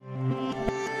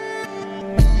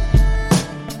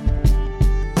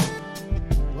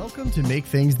Welcome to Make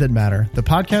Things That Matter, the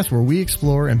podcast where we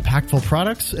explore impactful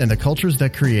products and the cultures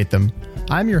that create them.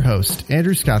 I'm your host,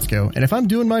 Andrew Scottsko, and if I'm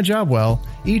doing my job well,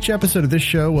 each episode of this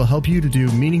show will help you to do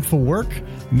meaningful work,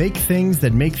 make things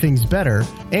that make things better,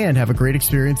 and have a great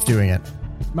experience doing it.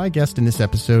 My guest in this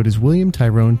episode is William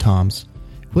Tyrone Toms.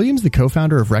 William's the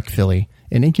co-founder of Rec Philly,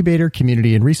 an incubator,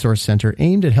 community, and resource center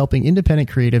aimed at helping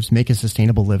independent creatives make a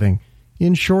sustainable living.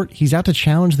 In short, he's out to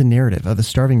challenge the narrative of the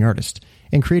starving artist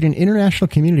and create an international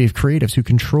community of creatives who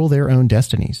control their own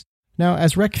destinies. Now,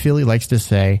 as Rec Philly likes to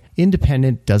say,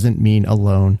 independent doesn't mean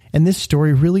alone, and this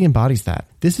story really embodies that.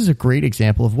 This is a great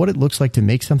example of what it looks like to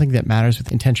make something that matters with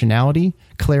intentionality,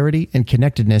 clarity, and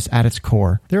connectedness at its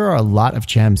core. There are a lot of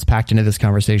gems packed into this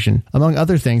conversation. Among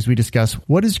other things, we discuss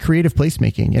what is creative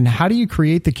placemaking and how do you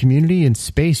create the community and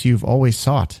space you've always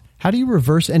sought? How do you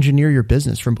reverse engineer your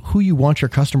business from who you want your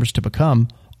customers to become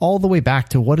all the way back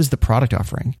to what is the product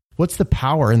offering? What's the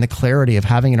power and the clarity of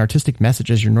having an artistic message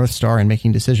as your North Star in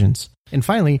making decisions? And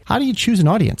finally, how do you choose an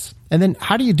audience? And then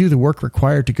how do you do the work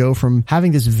required to go from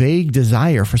having this vague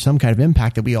desire for some kind of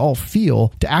impact that we all feel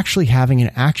to actually having an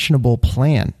actionable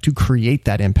plan to create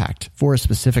that impact for a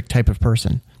specific type of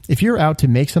person? If you're out to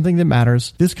make something that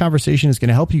matters, this conversation is going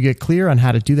to help you get clear on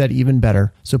how to do that even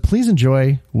better. So please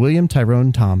enjoy William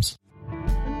Tyrone Toms.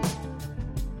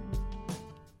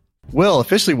 Will,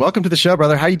 officially welcome to the show,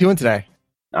 brother. How are you doing today?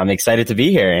 I'm excited to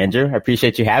be here, Andrew. I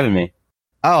appreciate you having me.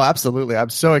 Oh, absolutely. I'm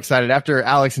so excited. After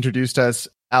Alex introduced us,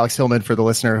 Alex Hillman, for the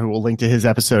listener, who will link to his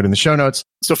episode in the show notes.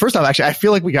 So first off, actually, I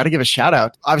feel like we got to give a shout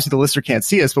out. Obviously, the listener can't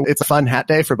see us, but it's a fun hat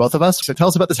day for both of us. So tell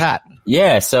us about this hat.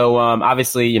 Yeah. So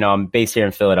obviously, I'm based here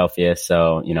in Philadelphia.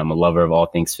 So, I'm a lover of all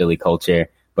things Philly culture,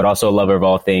 but also a lover of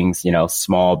all things,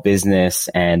 small business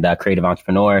and creative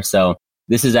entrepreneur. So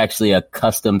this is actually a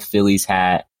custom Phillies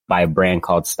hat by a brand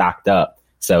called Stocked Up.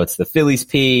 So it's the Phillies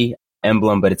P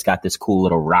emblem, but it's got this cool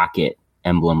little rocket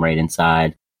emblem right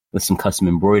inside with some custom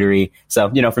embroidery. So,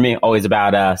 for me, always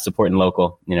about supporting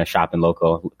local, shopping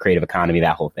local, creative economy,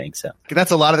 that whole thing. So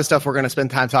that's a lot of the stuff we're going to spend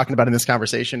time talking about in this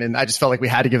conversation. And I just felt like we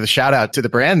had to give a shout out to the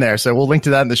brand there. So we'll link to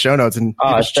that in the show notes and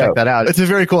you should check that out. It's a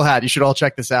very cool hat. You should all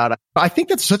check this out. I think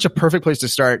that's such a perfect place to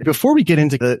start. Before we get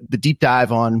into the deep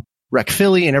dive on Rec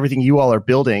Philly and everything you all are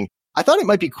building, I thought it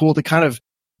might be cool to kind of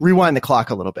rewind the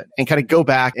clock a little bit and kind of go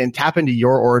back and tap into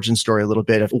your origin story a little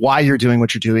bit of why you're doing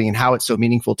what you're doing and how it's so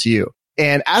meaningful to you.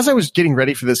 And as I was getting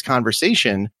ready for this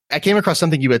conversation, I came across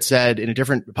something you had said in a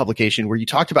different publication where you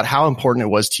talked about how important it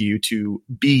was to you to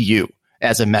be you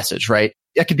as a message, right?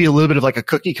 It could be a little bit of like a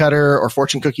cookie cutter or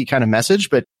fortune cookie kind of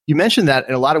message, but you mentioned that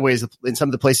in a lot of ways, in some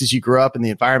of the places you grew up and the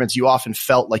environments, you often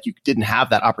felt like you didn't have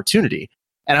that opportunity.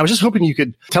 And I was just hoping you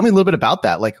could tell me a little bit about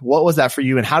that. Like, what was that for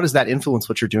you and how does that influence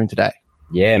what you're doing today?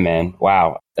 Yeah, man.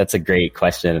 Wow. That's a great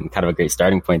question and kind of a great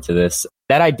starting point to this.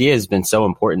 That idea has been so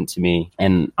important to me.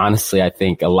 And honestly, I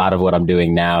think a lot of what I'm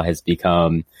doing now has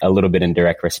become a little bit in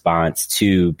direct response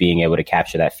to being able to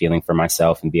capture that feeling for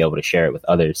myself and be able to share it with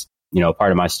others.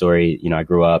 Part of my story, I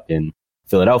grew up in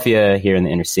Philadelphia here in the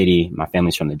inner city. My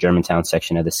family's from the Germantown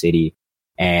section of the city.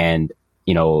 And,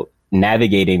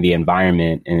 navigating the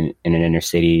environment in an inner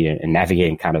city and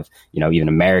navigating kind of, even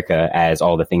America as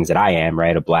all the things that I am,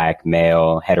 right? A Black,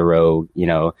 male, hetero,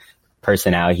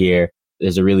 person out here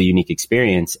is a really unique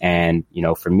experience. And,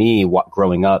 for me,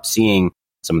 growing up, seeing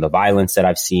some of the violence that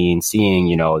I've seen, seeing,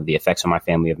 the effects on my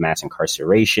family of mass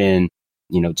incarceration,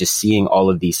 just seeing all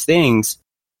of these things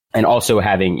and also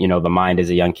having, the mind as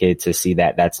a young kid to see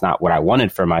that that's not what I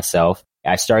wanted for myself.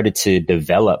 I started to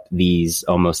develop these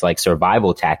almost like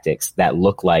survival tactics that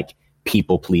look like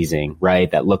people pleasing, right?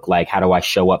 That look like, how do I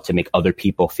show up to make other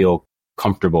people feel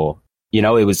comfortable? It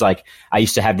was like, I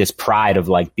used to have this pride of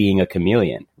like being a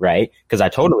chameleon, right? Because I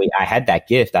had that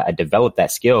gift. I developed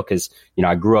that skill because,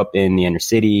 I grew up in the inner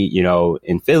city,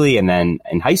 in Philly. And then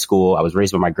in high school, I was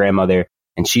raised by my grandmother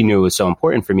and she knew it was so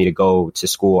important for me to go to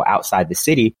school outside the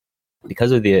city.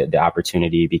 Because of the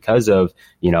opportunity, because of,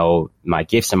 my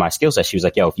gifts and my skill set, she was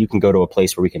like, yo, if you can go to a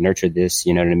place where we can nurture this,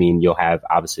 you know what I mean? You'll have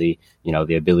obviously,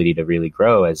 the ability to really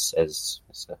grow as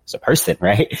a person,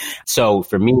 right? So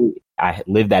for me, I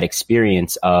lived that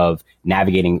experience of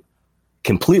navigating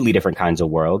completely different kinds of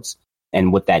worlds.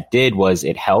 And what that did was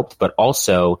it helped, but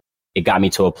also it got me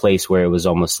to a place where it was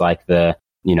almost like the,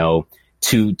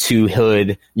 too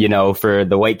hood, for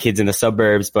the white kids in the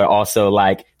suburbs, but also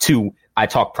like I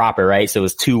talk proper, right? So it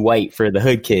was too white for the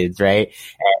hood kids, right?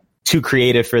 And too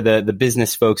creative for the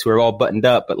business folks who are all buttoned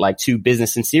up, but like too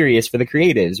business and serious for the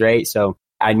creatives, right? So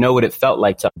I know what it felt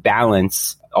like to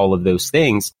balance all of those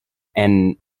things.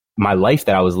 And my life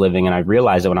that I was living, and I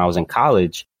realized that when I was in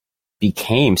college,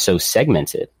 became so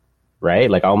segmented. right?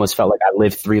 Like I almost felt like I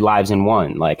lived 3 lives in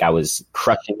one. Like I was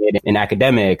crushing it in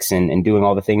academics and doing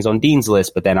all the things on Dean's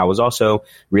List. But then I was also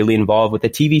really involved with the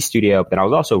TV studio. But then I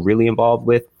was also really involved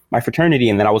with my fraternity.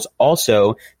 And then I was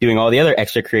also doing all the other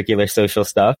extracurricular social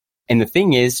stuff. And the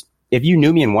thing is, if you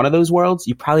knew me in one of those worlds,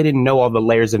 you probably didn't know all the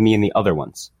layers of me in the other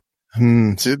ones.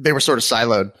 So they were sort of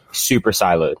siloed. Super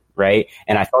siloed, right?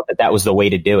 And I thought that that was the way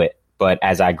to do it. But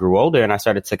as I grew older and I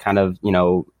started to kind of,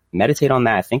 meditate on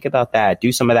that, think about that,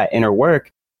 do some of that inner work,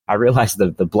 I realized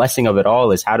the blessing of it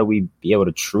all is how do we be able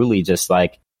to truly just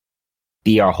like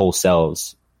be our whole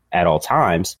selves at all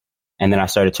times. And then I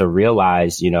started to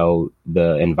realize,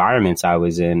 the environments I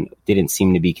was in didn't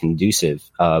seem to be conducive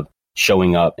of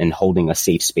showing up and holding a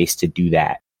safe space to do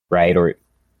that, right? Or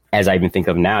as I even think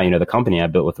of now, the company I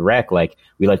built with Rec, like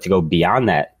we like to go beyond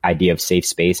that idea of safe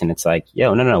space. And it's like,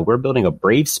 no, we're building a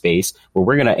brave space where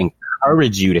we're going to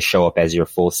encourage you to show up as your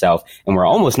full self. And we're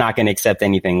almost not going to accept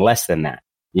anything less than that,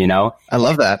 I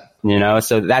love that.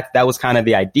 So that was kind of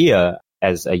the idea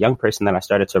as a young person that I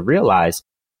started to realize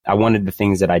I wanted the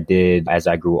things that I did as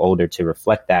I grew older to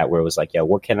reflect that, where it was like,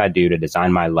 what can I do to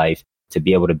design my life to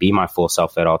be able to be my full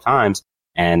self at all times?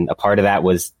 And a part of that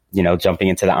was jumping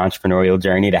into the entrepreneurial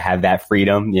journey to have that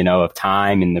freedom, of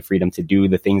time and the freedom to do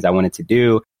the things I wanted to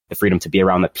do, the freedom to be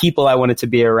around the people I wanted to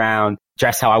be around,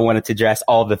 dress how I wanted to dress,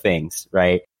 all the things,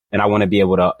 right? And I want to be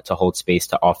able to hold space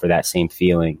to offer that same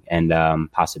feeling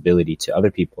and possibility to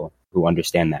other people who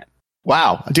understand that.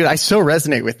 Wow. Dude, I so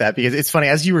resonate with that because it's funny.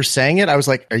 As you were saying it, I was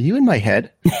like, are you in my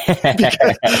head?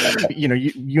 Because, you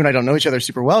and I don't know each other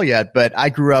super well yet, but I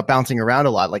grew up bouncing around a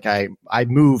lot. Like I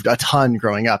moved a ton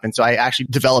growing up. And so I actually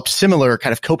developed similar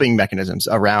kind of coping mechanisms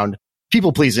around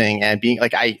people pleasing and being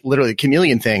like, the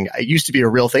chameleon thing, it used to be a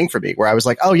real thing for me where I was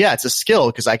like, oh yeah, it's a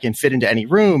skill because I can fit into any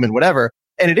room and whatever.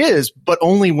 And it is, but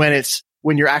only when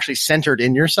you're actually centered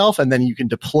in yourself and then you can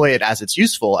deploy it as it's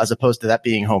useful as opposed to that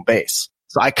being home base.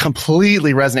 So I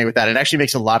completely resonate with that. It actually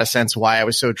makes a lot of sense why I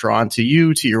was so drawn to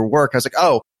you, to your work. I was like,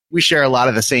 oh, we share a lot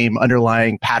of the same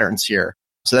underlying patterns here.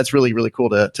 So that's really, really cool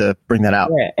to bring that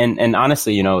out. Yeah. And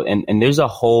honestly, and there's a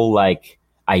whole like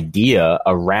idea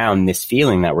around this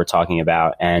feeling that we're talking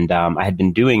about. And I had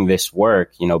been doing this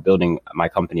work, building my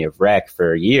company of Rec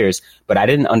for years, but I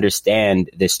didn't understand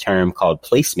this term called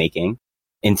placemaking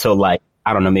until like,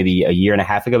 I don't know, maybe a year and a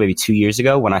half ago, maybe 2 years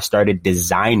ago when I started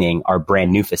designing our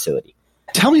brand new facility.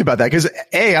 Tell me about that because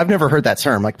I've never heard that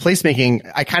term. Like placemaking,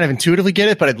 I kind of intuitively get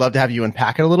it, but I'd love to have you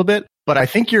unpack it a little bit. But I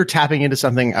think you're tapping into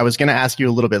something I was going to ask you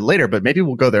a little bit later, but maybe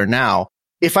we'll go there now.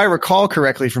 If I recall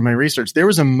correctly from my research, there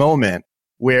was a moment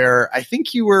where I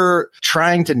think you were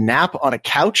trying to nap on a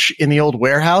couch in the old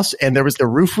warehouse and the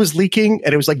roof was leaking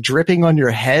and it was like dripping on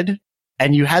your head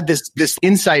and you had this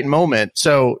insight moment.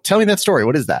 So tell me that story.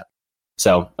 What is that?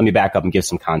 So let me back up and give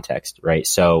some context, right?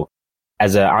 So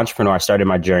as an entrepreneur, I started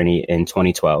my journey in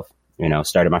 2012,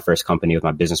 started my first company with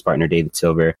my business partner, David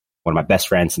Silver, one of my best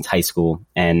friends since high school.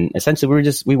 And essentially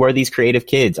we were these creative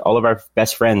kids. All of our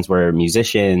best friends were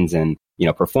musicians and,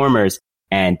 performers.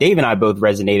 And Dave and I both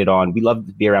resonated on, we love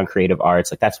to be around creative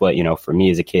arts. Like that's what, for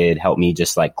me as a kid helped me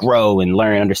just like grow and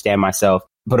learn, understand myself.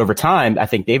 But over time, I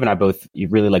think Dave and I both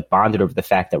really like bonded over the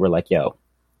fact that we're like,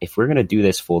 if we're going to do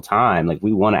this full time, like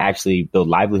we want to actually build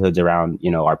livelihoods around,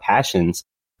 our passions.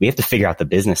 We have to figure out the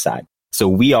business side. So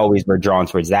we always were drawn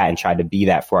towards that and tried to be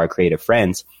that for our creative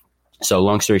friends. So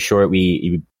long story short,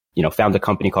 we found a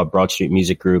company called Broad Street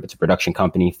Music Group. It's a production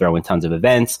company, throwing tons of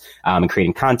events and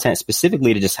creating content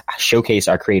specifically to just showcase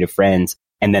our creative friends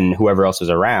and then whoever else was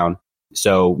around.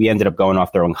 So we ended up going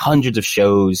off throwing hundreds of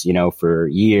shows, for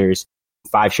years,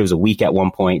 5 shows a week at one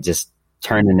point, just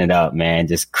turning it up, man,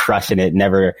 just crushing it,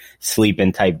 never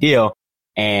sleeping type deal.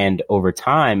 And over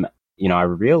time, I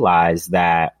realized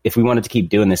that if we wanted to keep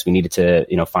doing this, we needed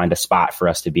to, find a spot for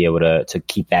us to be able to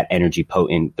keep that energy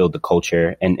potent, build the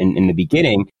culture. And in the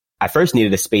beginning, I first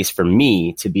needed a space for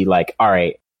me to be like, all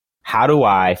right, how do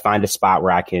I find a spot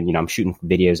where I can, I'm shooting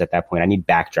videos at that point. I need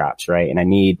backdrops, right? And I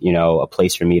need, a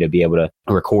place for me to be able to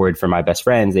record for my best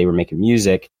friends. They were making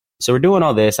music. So we're doing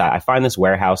all this. I find this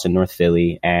warehouse in North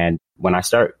Philly. And when I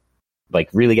start like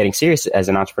really getting serious as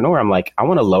an entrepreneur, I'm like, I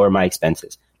want to lower my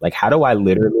expenses. Like, how do I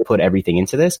literally put everything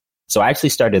into this? So I actually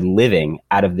started living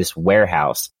out of this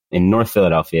warehouse in North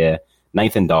Philadelphia,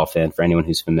 9th and Dolphin, for anyone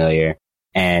who's familiar.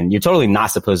 And you're totally not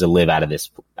supposed to live out of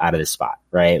this spot,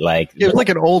 right? Like it was like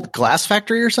an old glass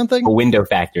factory or something? A window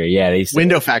factory. Yeah.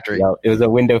 Window factory. It was a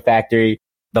window factory.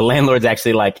 The landlords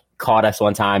actually like caught us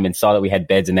one time and saw that we had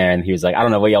beds in there. And he was like, I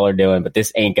don't know what y'all are doing, but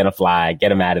this ain't going to fly. Get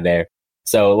them out of there.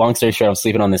 So long story short, I'm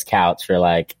sleeping on this couch for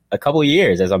like a couple of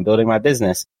years as I'm building my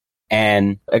business.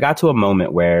 And I got to a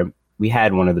moment where we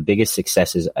had one of the biggest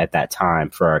successes at that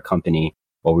time for our company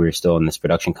while we were still in this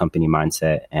production company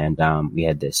mindset. And we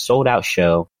had this sold out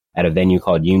show at a venue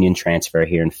called Union Transfer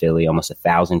here in Philly, almost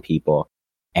 1,000 people.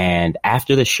 And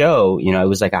after the show, you know, it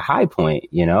was like a high point,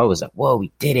 you know, it was like, whoa,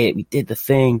 we did it. We did the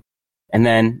thing. And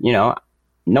then, you know,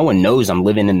 no one knows I'm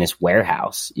living in this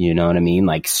warehouse, you know what I mean?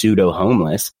 Like pseudo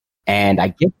homeless. And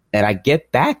I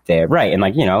get back there. Right. And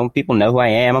like, you know, people know who I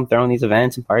am. I'm throwing these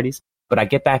events and parties, but I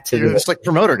get back to You're this like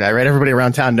promoter guy, right? Everybody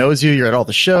around town knows you. You're at all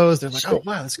the shows. They're like, oh,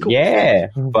 wow, that's cool. Yeah.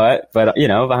 But, you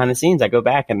know, behind the scenes, I go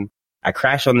back and I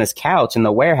crash on this couch in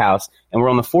the warehouse, and we're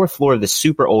on the 4th floor of this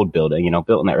super old building, you know,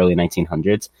 built in the early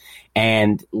 1900s.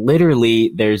 And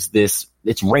literally there's this,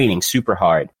 it's raining super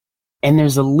hard. And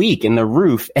there's a leak in the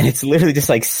roof, and it's literally just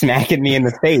like smacking me in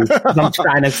the face because I'm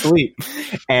trying to sleep.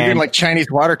 And you're getting like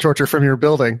Chinese water torture from your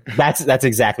building. That's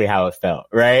exactly how it felt,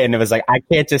 right? And it was like, I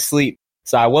can't just sleep.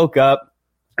 So I woke up,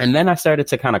 and then I started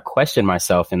to kind of question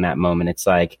myself in that moment. It's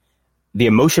like the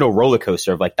emotional roller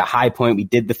coaster of like the high point. We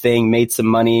did the thing, made some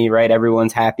money, right?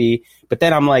 Everyone's happy. But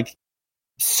then I'm like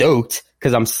soaked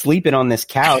because I'm sleeping on this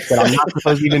couch that I'm not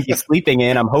supposed to even be sleeping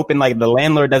in. I'm hoping like the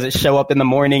landlord doesn't show up in the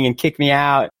morning and kick me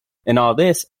out and all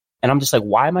this. And I'm just like,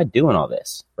 why am I doing all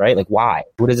this? Right? Like, why?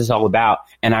 What is this all about?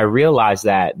 And I realized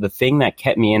that the thing that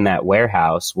kept me in that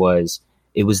warehouse was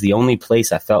it was the only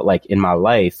place I felt like in my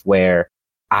life where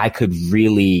I could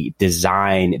really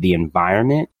design the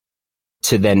environment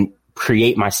to then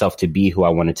create myself to be who I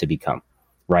wanted to become.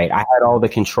 Right. I had all the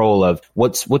control of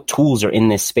what tools are in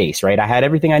this space. Right. I had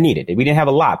everything I needed. We didn't have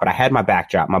a lot, but I had my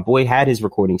backdrop. My boy had his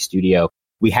recording studio.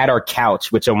 We had our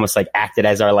couch, which almost like acted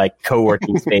as our like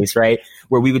co-working space, right?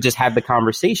 Where we would just have the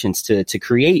conversations to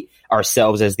create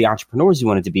ourselves as the entrepreneurs we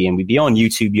wanted to be. And we'd be on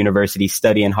YouTube University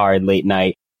studying hard late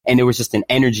night. And there was just an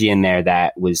energy in there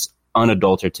that was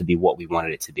unadulterated to be what we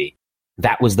wanted it to be.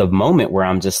 That was the moment where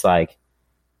I'm just like,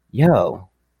 yo,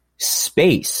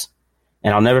 space.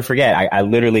 And I'll never forget. I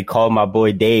literally called my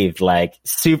boy Dave like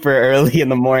super early in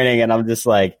the morning, and I'm just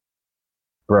like,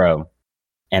 bro.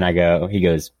 And he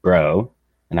goes, bro.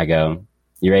 And I go,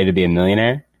 you ready to be a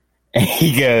millionaire? And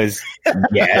he goes,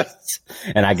 yes.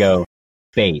 And I go,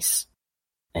 space.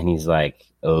 And he's like,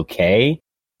 okay.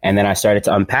 And then I started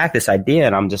to unpack this idea,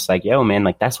 and I'm just like, yo, man,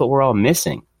 like that's what we're all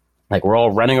missing. Like we're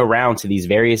all running around to these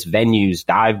various venues,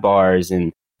 dive bars,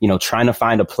 and, you know, trying to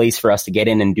find a place for us to get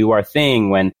in and do our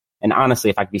thing and honestly,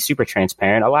 if I could be super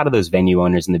transparent, a lot of those venue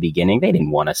owners in the beginning, they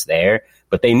didn't want us there,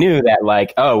 but they knew that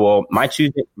like, oh, well, my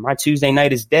Tuesday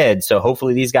night is dead. So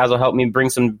hopefully these guys will help me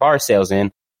bring some bar sales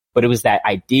in. But it was that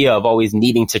idea of always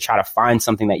needing to try to find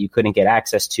something that you couldn't get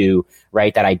access to,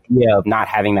 right? That idea of not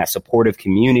having that supportive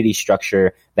community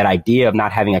structure, that idea of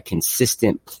not having a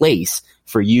consistent place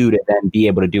for you to then be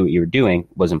able to do what you were doing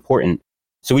was important.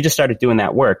 So we just started doing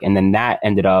that work. And then that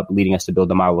ended up leading us to build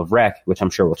the model of Rec, which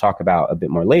I'm sure we'll talk about a bit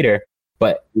more later.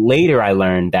 But later I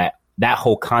learned that that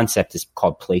whole concept is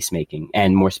called placemaking,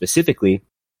 and more specifically,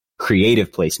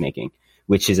 creative placemaking,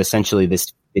 which is essentially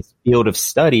this field of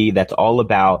study that's all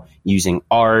about using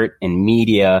art and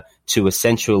media to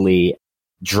essentially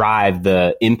drive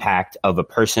the impact of a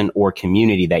person or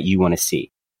community that you want to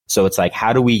see. So it's like,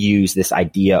 how do we use this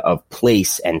idea of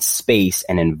place and space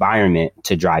and environment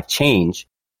to drive change?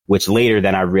 Which later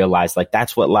then I realized like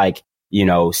that's what like, you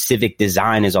know, civic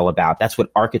design is all about. That's what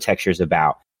architecture is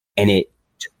about. And it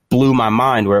blew my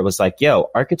mind where it was like, yo,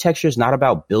 architecture is not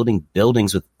about building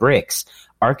buildings with bricks.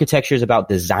 Architecture is about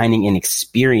designing an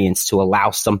experience to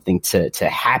allow something to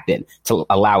happen, to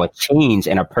allow a change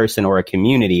in a person or a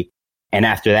community. And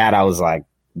after that, I was like,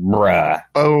 bruh.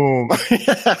 Boom.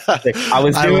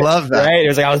 I love that. Right? It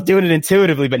was like, I was doing it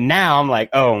intuitively, but now I'm like,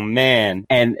 oh man.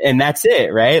 And that's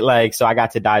it, right? Like, so I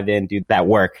got to dive in, do that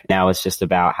work. Now it's just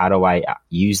about how do I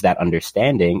use that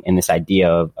understanding and this idea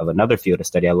of another field of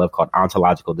study I love called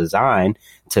ontological design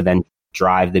to then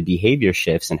drive the behavior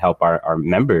shifts and help our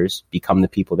members become the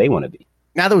people they want to be.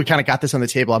 Now that we kind of got this on the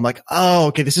table, I'm like, oh,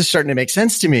 okay, this is starting to make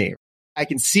sense to me. I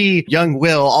can see young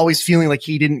Will always feeling like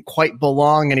he didn't quite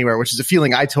belong anywhere, which is a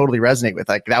feeling I totally resonate with.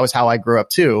 Like that was how I grew up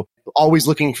too, always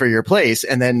looking for your place.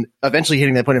 And then eventually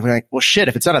hitting that point of like, well, shit,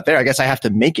 if it's not up there, I guess I have to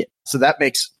make it. So that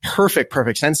makes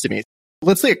perfect sense to me.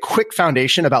 Let's lay a quick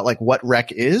foundation about like what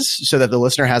Rec is so that the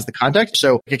listener has the context.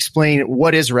 So explain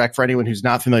what is Rec for anyone who's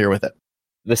not familiar with it.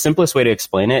 The simplest way to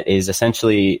explain it is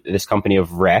essentially this company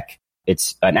of Rec.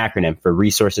 It's an acronym for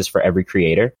Resources for Every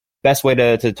Creator. Best way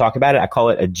to talk about it, I call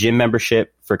it a gym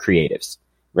membership for creatives,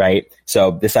 right? So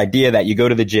this idea that you go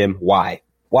to the gym, why?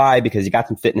 Why? Because you got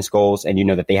some fitness goals and you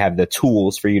know that they have the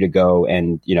tools for you to go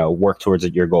and, you know, work towards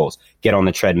your goals. Get on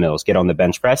the treadmills, get on the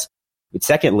bench press. But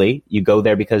secondly, you go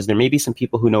there because there may be some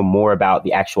people who know more about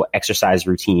the actual exercise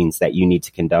routines that you need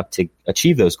to conduct to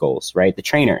achieve those goals, right? The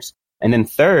trainers. And then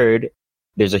third,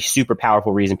 there's a super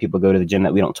powerful reason people go to the gym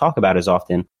that we don't talk about as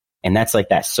often. And that's like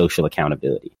that social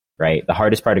accountability, right? The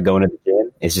hardest part of going to the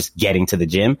gym is just getting to the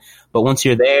gym. But once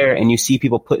you're there and you see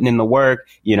people putting in the work,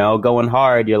 you know, going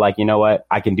hard, you're like, you know what?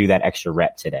 I can do that extra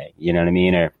rep today. You know what I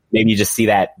mean? Or maybe you just see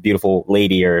that beautiful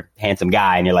lady or handsome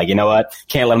guy and you're like, you know what?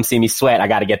 Can't let them see me sweat. I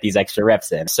got to get these extra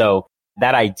reps in. So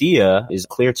that idea is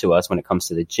clear to us when it comes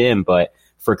to the gym. But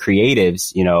for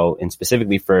creatives, you know, and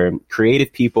specifically for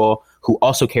creative people who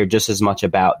also care just as much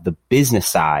about the business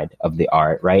side of the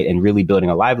art, right? And really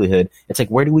building a livelihood, it's like,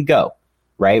 where do we go?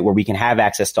 Right? Where we can have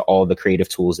access to all the creative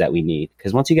tools that we need.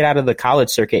 Because once you get out of the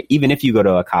college circuit, even if you go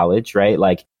to a college, right?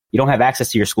 Like you don't have access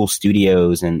to your school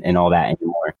studios and all that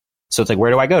anymore. So it's like,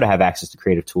 where do I go to have access to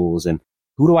creative tools? And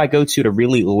who do I go to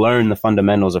really learn the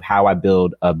fundamentals of how I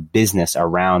build a business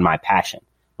around my passion,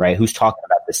 right? Who's talking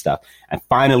about this stuff? And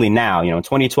finally now, you know, in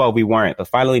 2012, we weren't, but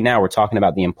finally now we're talking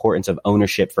about the importance of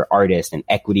ownership for artists and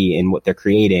equity in what they're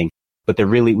creating. But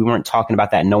we weren't talking about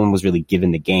that. No one was really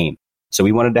given the game. So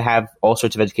we wanted to have all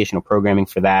sorts of educational programming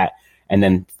for that. And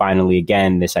then finally,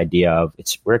 again, this idea of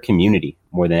we're a community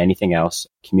more than anything else,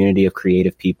 community of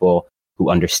creative people who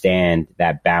understand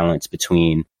that balance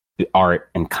between the art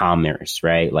and commerce,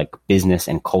 right? Like business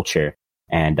and culture.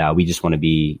 And we just want to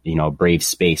be, you know, a brave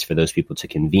space for those people to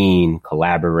convene,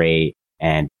 collaborate,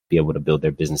 and be able to build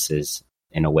their businesses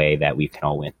in a way that we can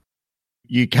all win.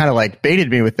 You kind of like baited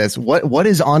me with this. What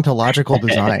is ontological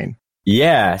design?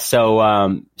 Yeah.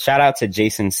 So shout out to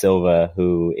Jason Silva,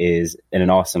 who is an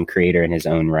awesome creator in his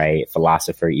own right,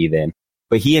 philosopher even.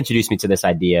 But he introduced me to this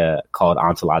idea called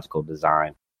ontological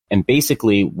design. And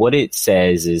basically what it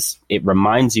says is it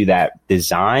reminds you that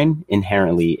design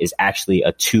inherently is actually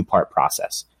a two-part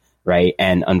process, right?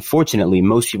 And unfortunately,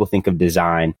 most people think of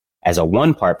design as a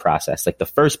one-part process, like the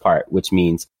first part, which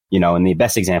means, you know, and the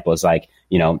best example is like,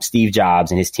 you know, Steve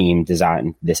Jobs and his team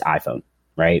designed this iPhone,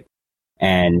 right?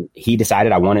 And he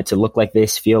decided I want it to look like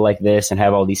this, feel like this, and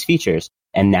have all these features.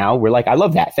 And now we're like, I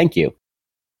love that. Thank you.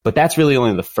 But that's really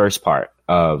only the first part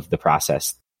of the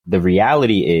process. The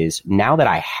reality is now that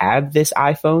I have this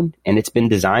iPhone and it's been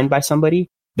designed by somebody,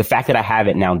 the fact that I have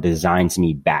it now designs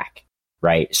me back,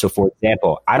 right? So for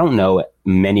example, I don't know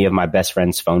many of my best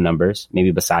friends' phone numbers,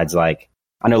 maybe besides like,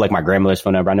 I know like my grandmother's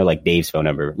phone number. I know like Dave's phone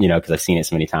number, you know, because I've seen it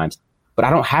so many times. But I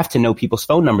don't have to know people's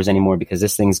phone numbers anymore because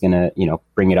this thing's going to, you know,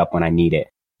 bring it up when I need it.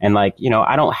 And like, you know,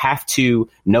 I don't have to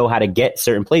know how to get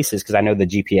certain places because I know the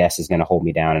GPS is going to hold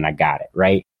me down and I got it,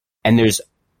 right? And there's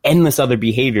endless other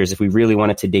behaviors if we really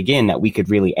wanted to dig in that we could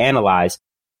really analyze.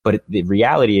 But the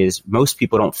reality is most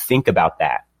people don't think about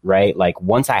that, right? Like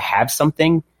once I have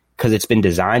something, because it's been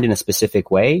designed in a specific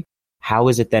way, how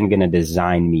is it then going to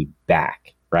design me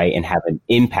back, right? And have an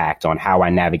impact on how I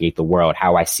navigate the world,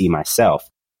 how I see myself.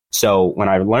 So when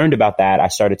I learned about that, I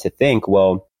started to think,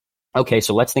 well, okay,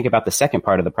 so let's think about the second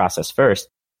part of the process first.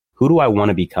 Who do I want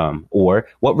to become? Or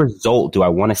what result do I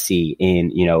want to see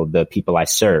in, you know, the people I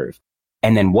serve?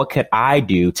 And then what could I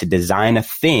do to design a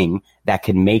thing that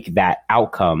could make that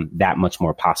outcome that much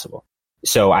more possible?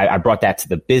 So I brought that to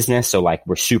the business. So like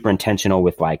we're super intentional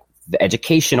with like the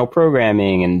educational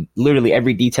programming and literally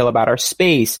every detail about our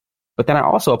space. But then I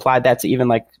also applied that to even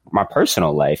like my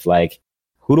personal life. Like,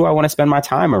 who do I want to spend my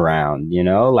time around? You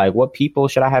know, like what people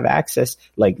should I have access,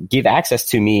 like give access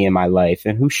to me in my life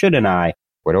and who shouldn't I?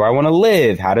 Where do I want to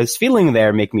live? How does feeling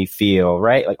there make me feel?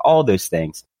 Right? Like all those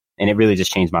things. And it really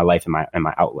just changed my life and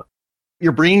my outlook.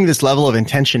 You're bringing this level of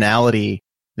intentionality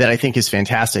that I think is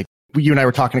fantastic. You and I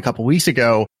were talking a couple of weeks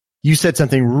ago. You said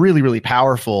something really, really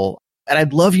powerful. And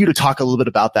I'd love you to talk a little bit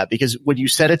about that because when you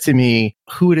said it to me,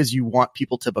 who it is you want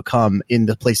people to become in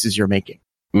the places you're making.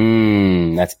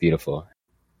 That's beautiful.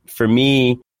 For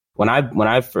me, when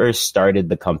I first started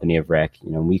the company of Rec, you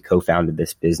know, we co-founded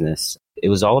this business. It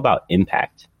was all about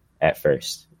impact at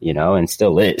first, you know, and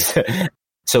still is.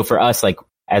 So for us, like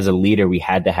as a leader, we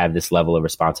had to have this level of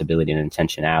responsibility and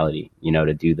intentionality, you know,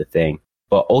 to do the thing.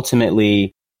 But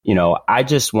ultimately, you know, I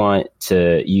just want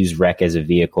to use Rec as a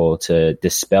vehicle to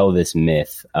dispel this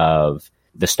myth of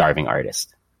the starving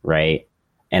artist, right?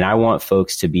 And I want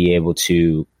folks to be able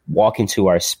to walk into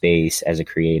our space as a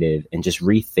creative and just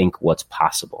rethink what's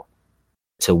possible.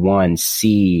 To one,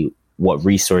 see what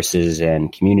resources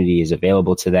and community is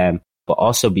available to them, but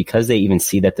also because they even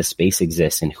see that the space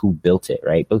exists and who built it,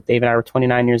 right? Both Dave and I were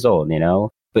 29 years old, you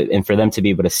know, and for them to be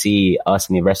able to see us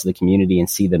and the rest of the community and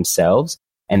see themselves,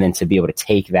 and then to be able to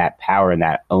take that power and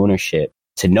that ownership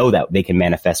to know that they can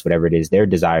manifest whatever it is their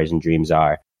desires and dreams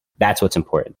are. That's what's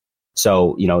important.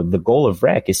 So, the goal of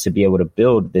Rec is to be able to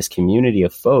build this community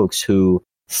of folks who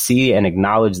see and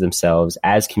acknowledge themselves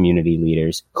as community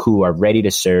leaders who are ready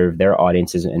to serve their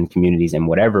audiences and communities in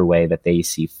whatever way that they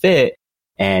see fit,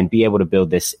 and be able to build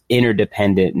this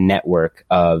interdependent network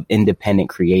of independent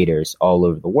creators all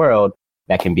over the world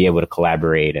that can be able to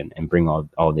collaborate and bring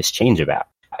all this change about.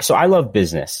 So I love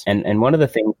business. And one of the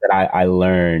things that I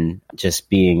learn just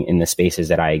being in the spaces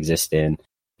that I exist in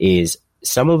is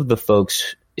some of the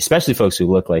folks, especially folks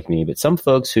who look like me, but some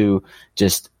folks who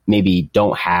just maybe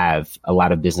don't have a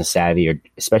lot of business savvy, or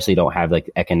especially don't have like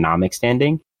economic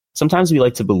standing. Sometimes we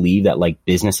like to believe that like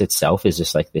business itself is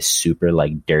just like this super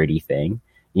like dirty thing,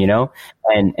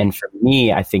 and for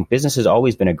me, I think business has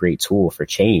always been a great tool for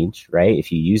change, right?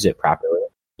 If you use it properly.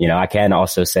 I can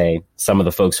also say some of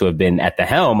the folks who have been at the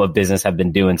helm of business have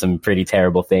been doing some pretty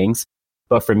terrible things.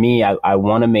 But for me, I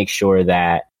want to make sure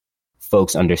that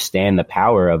folks understand the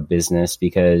power of business,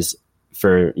 because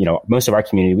for, most of our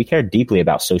community, we care deeply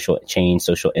about social change,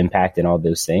 social impact, and all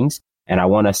those things. And I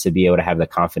want us to be able to have the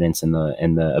confidence and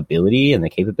the ability and the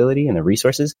capability and the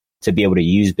resources to be able to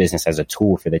use business as a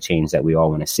tool for the change that we all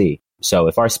want to see. So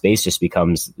if our space just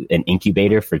becomes an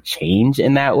incubator for change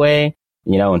in that way,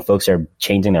 and folks are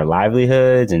changing their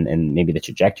livelihoods and maybe the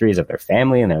trajectories of their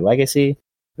family and their legacy,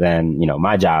 then,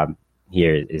 my job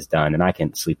here is done and I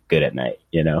can sleep good at night,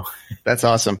 That's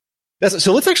awesome.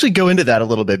 So let's actually go into that a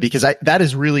little bit, because that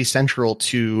is really central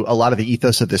to a lot of the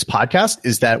ethos of this podcast,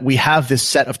 is that we have this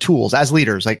set of tools as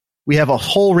leaders. Like, we have a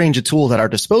whole range of tools at our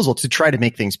disposal to try to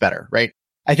make things better, right?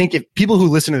 I think if people who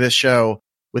listen to this show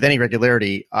with any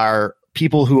regularity are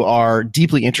people who are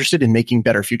deeply interested in making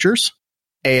better futures.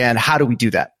 And how do we do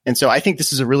that? And so I think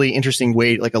this is a really interesting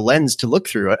way, like a lens to look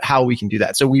through at how we can do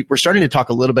that. So we're starting to talk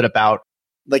a little bit about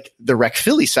like the Rec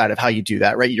Philly side of how you do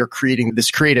that, right? You're creating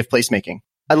this creative placemaking.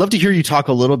 I'd love to hear you talk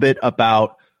a little bit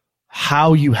about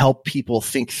how you help people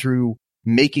think through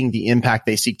making the impact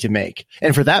they seek to make.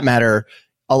 And for that matter,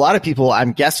 a lot of people,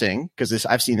 I'm guessing, because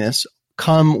I've seen this,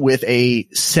 come with a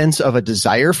sense of a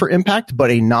desire for impact, but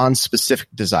a non-specific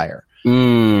desire.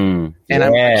 And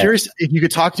I'm curious if you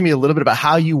could talk to me a little bit about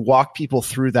how you walk people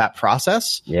through that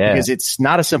process, because it's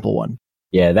not a simple one.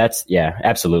 Yeah,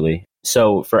 absolutely.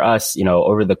 So for us,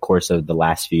 over the course of the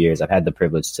last few years, I've had the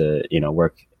privilege to,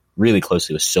 work really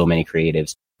closely with so many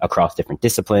creatives across different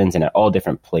disciplines and at all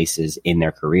different places in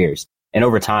their careers. And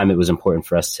over time, it was important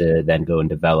for us to then go and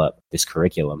develop this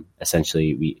curriculum.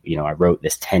 Essentially, I wrote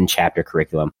this 10-chapter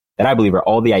curriculum that I believe are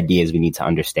all the ideas we need to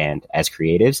understand as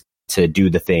creatives to do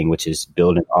the thing, which is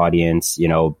build an audience,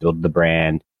 build the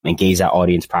brand, engage that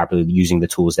audience properly using the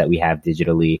tools that we have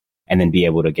digitally, and then be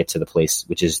able to get to the place,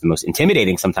 which is the most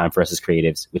intimidating sometimes for us as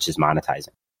creatives, which is monetizing.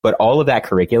 But all of that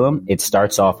curriculum, it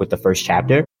starts off with the first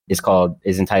chapter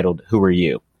is entitled, Who Are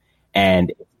You?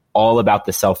 And all about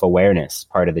the self-awareness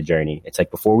part of the journey. It's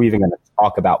like, before we even going to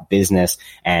talk about business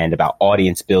and about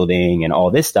audience building and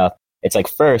all this stuff, it's like,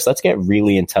 first, let's get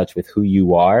really in touch with who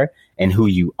you are and who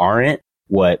you aren't,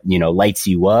 what, lights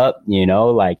you up,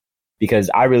 because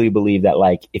I really believe that,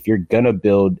 like, if you're going to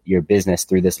build your business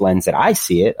through this lens that I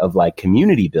see it of like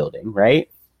community building, right?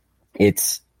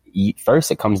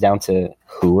 First, it comes down to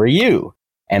who are you?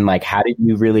 And like, how do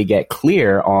you really get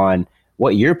clear on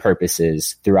what your purpose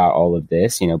is throughout all of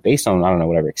this, based on, I don't know,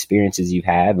 whatever experiences you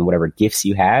have and whatever gifts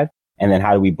you have. And then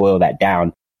how do we boil that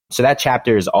down? So that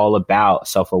chapter is all about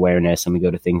self-awareness. And we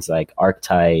go to things like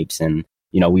archetypes. And,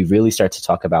 we really start to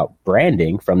talk about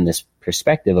branding from this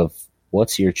perspective of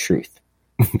what's your truth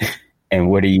and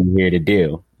what are you here to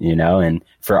do, And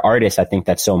for artists, I think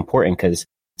that's so important, because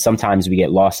sometimes we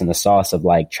get lost in the sauce of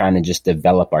like trying to just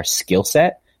develop our skill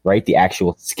set, right? The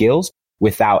actual skills,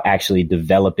 without actually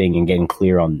developing and getting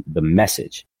clear on the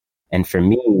message. And for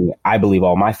me, I believe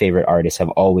all my favorite artists have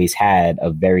always had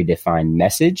a very defined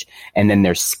message. And then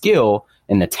their skill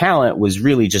and the talent was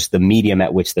really just the medium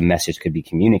at which the message could be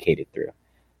communicated through,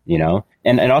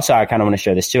 And also, I kind of want to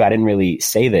share this too. I didn't really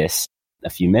say this a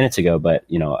few minutes ago, but,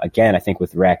 again, I think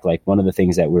with Rec, like, one of the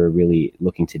things that we're really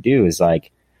looking to do is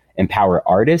like empower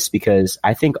artists, because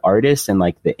I think artists and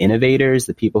like the innovators,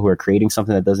 the people who are creating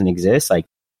something that doesn't exist, like,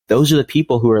 those are the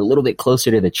people who are a little bit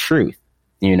closer to the truth,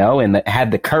 and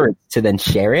have the courage to then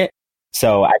share it.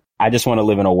 So I just want to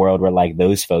live in a world where like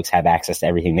those folks have access to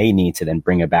everything they need to then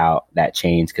bring about that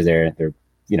change, because they're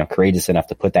courageous enough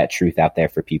to put that truth out there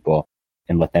for people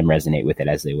and let them resonate with it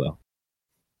as they will.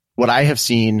 What I have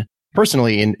seen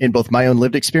personally in both my own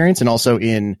lived experience and also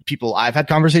in people I've had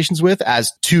conversations with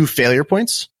as two failure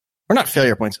points, or not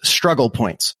failure points, struggle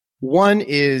points. One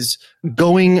is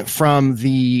going from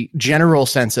the general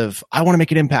sense of, I want to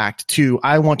make an impact, to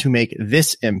I want to make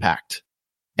this impact.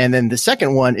 And then the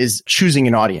second one is choosing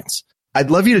an audience.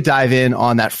 I'd love you to dive in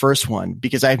on that first one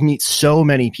because I meet so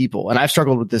many people and I've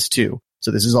struggled with this too.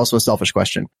 So this is also a selfish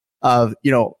question of,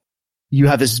 you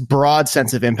have this broad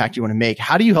sense of impact you want to make.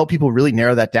 How do you help people really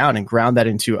narrow that down and ground that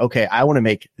into, okay, I want to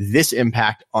make this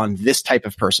impact on this type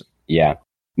of person? Yeah,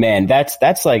 man,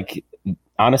 that's like,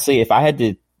 honestly, if I had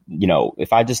to,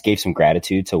 if I just gave some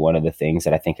gratitude to one of the things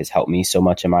that I think has helped me so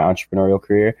much in my entrepreneurial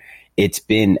career, it's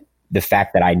been the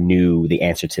fact that I knew the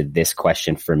answer to this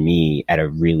question for me at a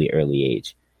really early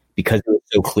age. Because it was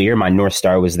so clear, my North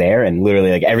Star was there, and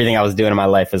literally like everything I was doing in my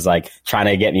life was like trying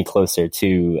to get me closer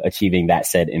to achieving that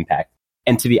said impact.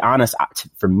 And to be honest,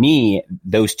 for me,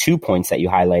 those 2 points that you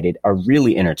highlighted are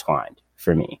really intertwined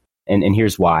for me. And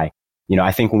here's why.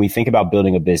 I think when we think about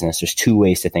building a business, there's 2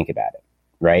 ways to think about it,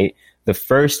 right? The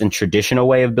first and traditional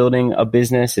way of building a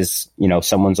business is,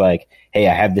 someone's like, hey,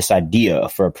 I have this idea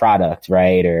for a product,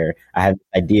 right? Or I have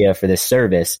this idea for this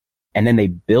service. And then they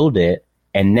build it.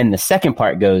 And then the second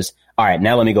part goes, all right,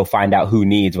 now let me go find out who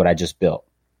needs what I just built,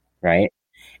 right?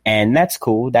 And that's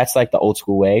cool. That's like the old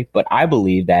school way. But I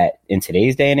believe that in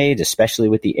today's day and age, especially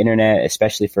with the internet,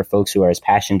 especially for folks who are as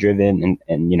passion driven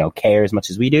and care as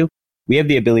much as we do, we have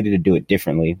the ability to do it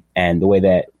differently. And the way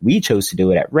that we chose to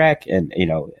do it at Rec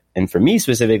and for me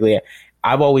specifically,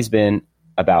 I've always been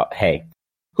about, hey,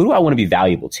 who do I want to be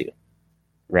valuable to,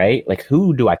 right? Like,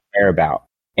 who do I care about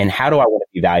and how do I want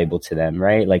to be valuable to them,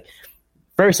 right? Like,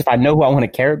 first, if I know who I want to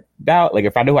care about, like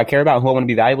if I know who I care about and who I want to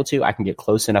be valuable to, I can get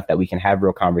close enough that we can have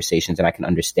real conversations and I can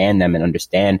understand them and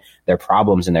understand their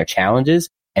problems and their challenges.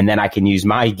 And then I can use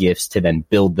my gifts to then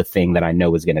build the thing that I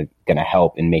know is going to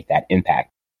help and make that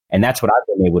impact. And that's what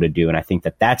I've been able to do. And I think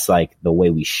that that's like the way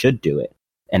we should do it.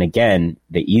 And again,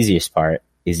 the easiest part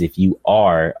is if you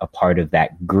are a part of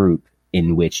that group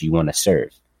in which you want to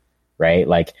serve, right?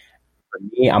 Like for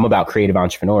me, I'm about creative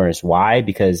entrepreneurs. Why?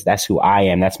 Because that's who I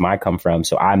am. That's my come from.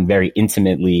 So I'm very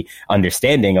intimately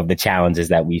understanding of the challenges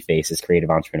that we face as creative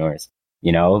entrepreneurs.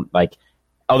 Like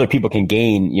other people can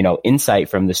gain, insight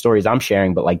from the stories I'm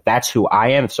sharing, but like that's who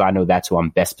I am. So I know that's who I'm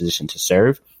best positioned to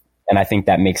serve. And I think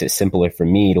that makes it simpler for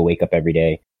me to wake up every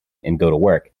day and go to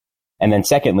work. And then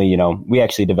secondly, we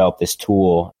actually developed this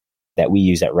tool that we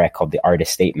use at Rec called the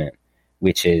Artist Statement,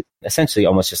 which is essentially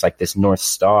almost just like this North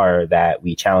Star that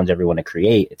we challenge everyone to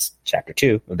create. It's chapter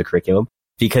 2 of the curriculum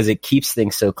because it keeps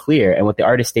things so clear. And what the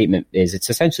Artist Statement is,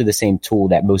 it's essentially the same tool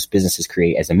that most businesses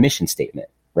create as a mission statement,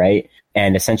 right?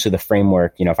 And essentially the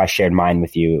framework, if I shared mine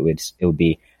with you, it would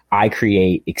be, I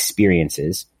create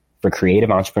experiences for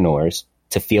creative entrepreneurs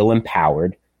to feel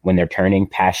empowered when they're turning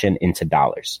passion into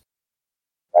dollars,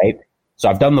 right? So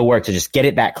I've done the work to just get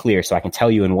it that clear so I can tell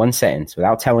you in one sentence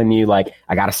without telling you like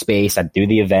I got a space, I do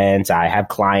the events, I have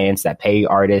clients that pay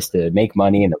artists to make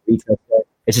money and the retail stuff.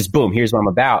 It's just boom, here's what I'm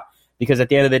about. Because at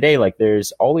the end of the day, like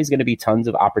there's always going to be tons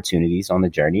of opportunities on the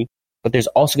journey, but there's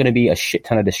also going to be a shit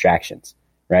ton of distractions,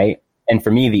 right? And for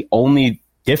me, the only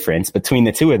difference between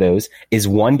the two of those is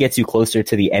one gets you closer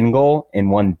to the end goal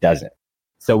and one doesn't.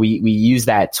 So we use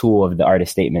that tool of the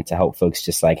Artist Statement to help folks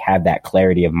just like have that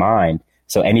clarity of mind.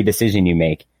 So any decision you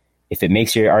make, if it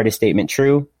makes your Artist Statement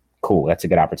true, cool, that's a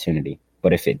good opportunity.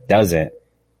 But if it doesn't,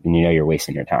 then you're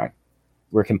wasting your time.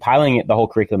 We're compiling the whole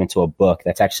curriculum into a book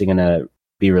that's actually going to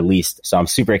be released. So I'm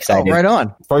super excited. Oh, right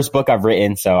on. First book I've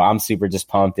written, so I'm super just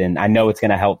pumped. And I know it's going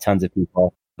to help tons of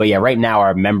people. But yeah, right now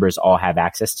our members all have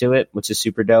access to it, which is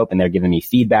super dope. And they're giving me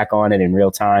feedback on it in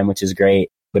real time, which is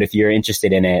great. But if you're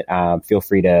interested in it, feel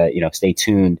free to, stay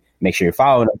tuned. Make sure you're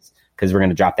following us because we're going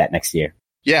to drop that next year.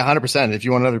 Yeah, 100%. If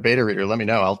you want another beta reader, let me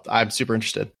know. I'm super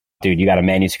interested. Dude, you got a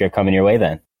manuscript coming your way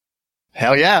then.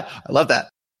 Hell yeah. I love that.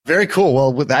 Very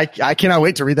cool. Well, I cannot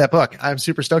wait to read that book. I'm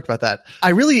super stoked about that. I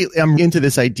really am into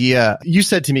this idea. You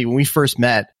said to me when we first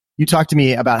met, you talked to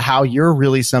me about how you're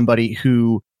really somebody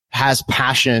who has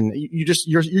passion.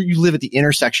 You live at the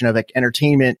intersection of like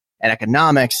entertainment and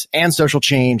economics and social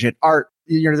change and art.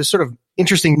 You're this sort of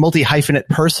interesting multi-hyphenate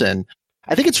person.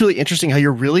 I think it's really interesting how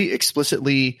you're really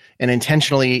explicitly and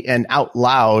intentionally and out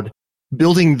loud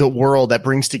building the world that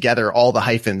brings together all the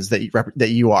hyphens that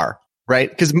you are, right?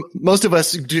 Because most of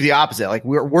us do the opposite. Like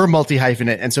we're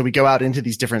multi-hyphenate. And so we go out into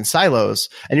these different silos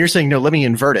and you're saying, no, let me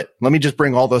invert it. Let me just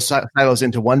bring all those silos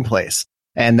into one place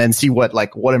and then see what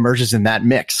emerges in that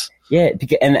mix. Yeah.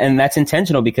 And that's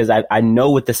intentional because I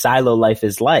know what the silo life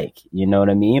is like. You know what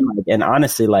I mean? And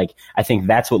honestly, I think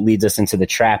that's what leads us into the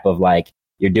trap of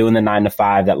you're doing the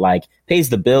 9-to-5 that pays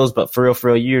the bills, but for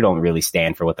real, you don't really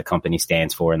stand for what the company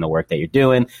stands for in the work that you're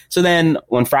doing. So then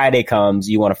when Friday comes,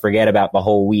 you want to forget about the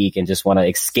whole week and just want to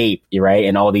escape, right?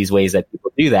 And all these ways that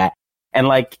people do that. And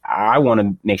like, I want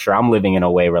to make sure I'm living in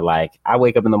a way where like, I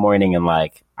wake up in the morning and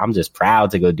like, I'm just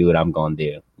proud to go do what I'm going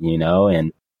to do, you know?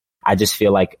 And I just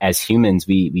feel like as humans,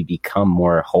 we become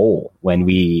more whole when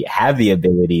we have the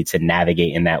ability to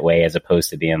navigate in that way, as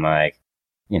opposed to being like,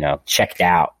 you know, checked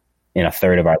out in a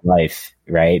third of our life,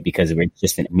 right? Because we're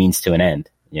just a means to an end,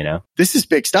 you know? This is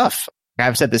big stuff.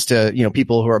 I've said this to,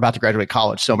 people who are about to graduate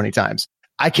college so many times.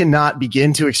 I cannot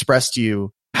begin to express to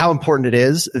you how important it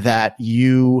is that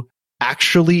you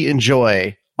actually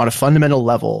enjoy on a fundamental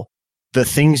level the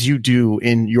things you do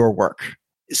in your work,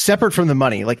 separate from the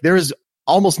money. Like there is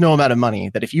almost no amount of money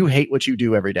that if you hate what you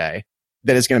do every day,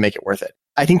 that is going to make it worth it.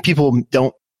 I think people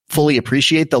don't fully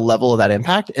appreciate the level of that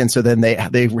impact. And so then they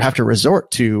have to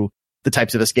resort to the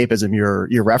types of escapism you're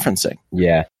referencing.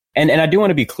 Yeah. And I do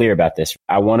want to be clear about this.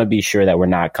 I want to be sure that we're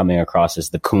not coming across as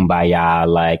the kumbaya,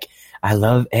 like, I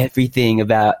love everything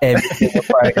about every single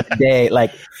part of the day.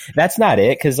 Like, that's not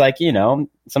it. Cause like,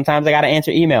 sometimes I got to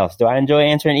answer emails. Do I enjoy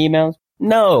answering emails?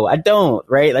 No, I don't.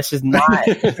 Right. That's just not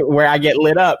where I get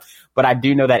lit up. But I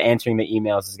do know that answering the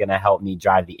emails is going to help me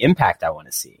drive the impact I want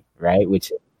to see. Right.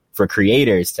 Which for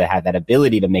creators to have that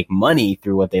ability to make money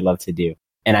through what they love to do.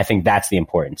 And I think that's the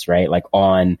importance, right? Like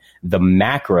on the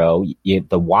macro,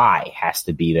 the why has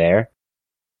to be there.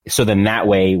 So then that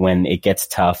way, when it gets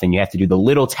tough and you have to do the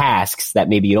little tasks that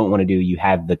maybe you don't want to do, you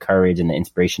have the courage and the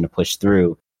inspiration to push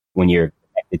through when you're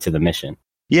connected to the mission.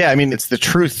 Yeah. I mean, it's the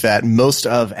truth that most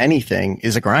of anything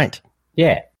is a grind.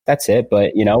 Yeah, that's it.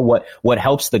 But what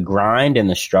helps the grind and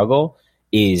the struggle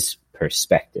is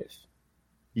perspective.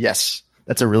 Yes.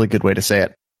 That's a really good way to say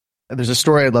it. There's a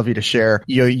story I'd love you to share.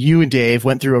 You and Dave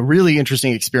went through a really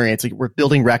interesting experience. Like, we're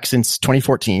building Rec since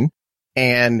 2014.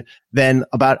 And then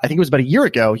I think it was about a year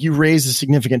ago, you raised a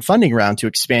significant funding round to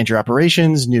expand your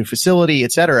operations, new facility,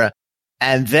 et cetera.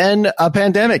 And then a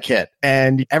pandemic hit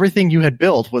and everything you had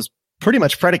built was pretty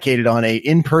much predicated on a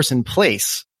in-person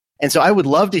place. And so I would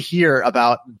love to hear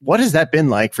about what has that been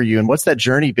like for you and what's that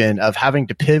journey been of having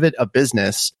to pivot a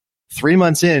business 3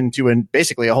 months into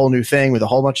basically a whole new thing with a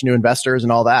whole bunch of new investors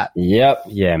and all that. Yep.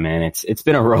 Yeah, man. It's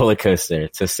been a roller coaster,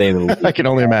 to say the least. I can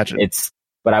only imagine.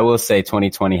 But I will say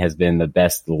 2020 has been the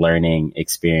best learning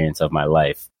experience of my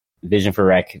life. Vision for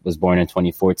Rec was born in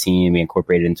 2014. We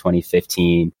incorporated in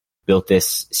 2015, built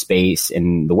this space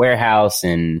in the warehouse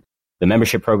and the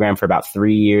membership program for about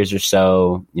 3 years or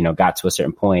so, got to a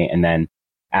certain point. And then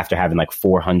after having like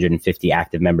 450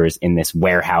 active members in this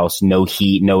warehouse, no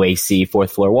heat, no AC, 4th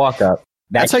floor walk up.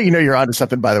 That's how you know you're onto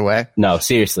something, by the way. No,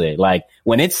 seriously. Like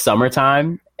when it's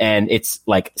summertime and it's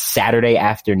like Saturday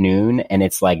afternoon and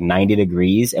it's like 90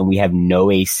 degrees and we have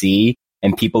no AC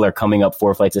and people are coming up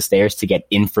 4 flights of stairs to get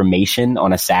information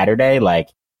on a Saturday, like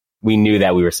we knew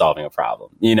that we were solving a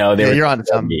problem. You're onto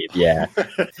something. Yeah.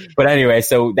 But anyway,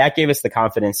 so that gave us the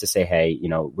confidence to say, hey,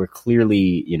 we're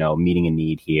clearly, meeting a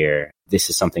need here. This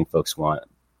is something folks want.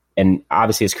 And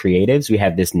obviously as creatives, we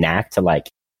have this knack to like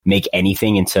make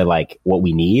anything into like what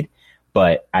we need.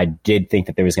 But I did think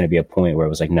that there was going to be a point where it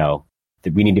was like, no,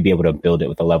 that we need to be able to build it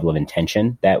with a level of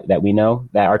intention that we know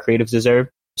that our creatives deserve.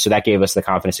 So that gave us the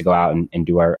confidence to go out and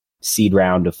do our seed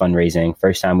round of fundraising.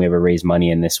 First time we ever raised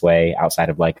money in this way outside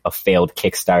of like a failed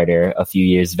Kickstarter a few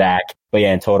years back. But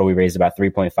yeah, in total, we raised about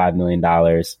 $3.5 million.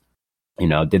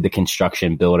 Did the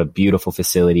construction, built a beautiful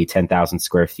facility, 10,000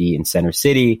 square feet in Center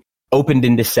City, opened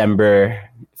in December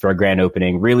for a grand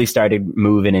opening, really started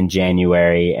moving in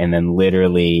January. And then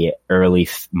literally early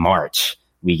March,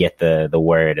 we get the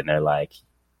word and they're like,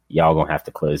 y'all gonna have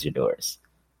to close your doors.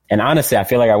 And honestly, I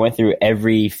feel like I went through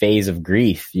every phase of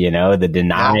grief, the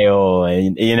denial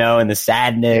and, and the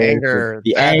sadness,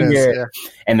 the anger. Yeah.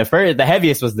 And the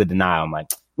heaviest was the denial. I'm like,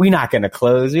 we're not going to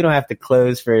close. We don't have to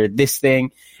close for this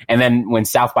thing. And then when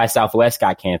South by Southwest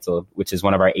got canceled, which is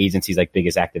one of our agency's like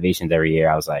biggest activations every year,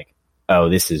 I was like, oh,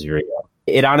 this is real.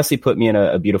 It honestly put me in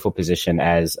a beautiful position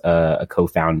as a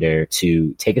co-founder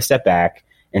to take a step back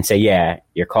and say, yeah,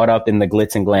 you're caught up in the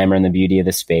glitz and glamour and the beauty of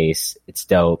the space. It's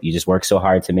dope. You just work so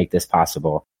hard to make this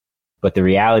possible. But the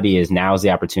reality is now is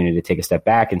the opportunity to take a step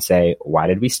back and say, why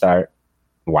did we start?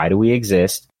 Why do we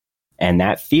exist? And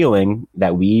that feeling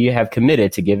that we have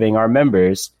committed to giving our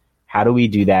members, how do we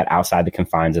do that outside the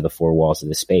confines of the four walls of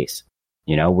the space?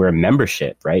 We're a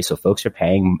membership, right? So folks are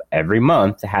paying every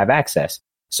month to have access.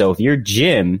 So if your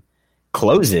gym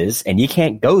closes and you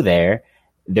can't go there,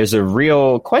 there's a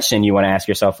real question you want to ask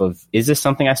yourself of, is this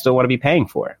something I still want to be paying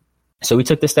for? So we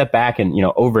took the step back and,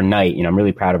 overnight, I'm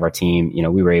really proud of our team.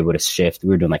 We were able to shift. We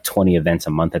were doing like 20 events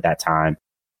a month at that time.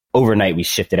 Overnight, we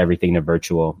shifted everything to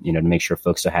virtual, to make sure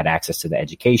folks still had access to the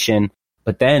education.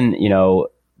 But then,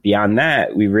 beyond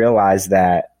that, we realized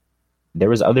that there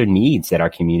was other needs that our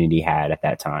community had at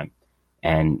that time.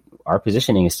 And our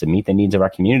positioning is to meet the needs of our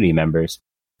community members,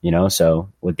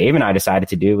 So what Dave and I decided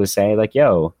to do was say like,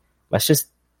 yo, let's just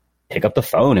pick up the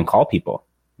phone and call people,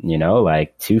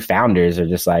 like two founders are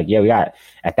just like, yeah, we got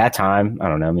at that time, I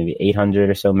don't know, maybe 800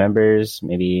 or so members,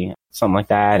 maybe something like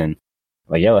that. And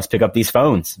like, yo, let's pick up these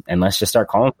phones and let's just start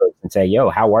calling folks and say, yo,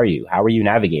 how are you? How are you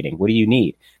navigating? What do you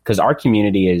need? Because our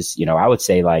community is, I would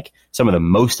say like some of the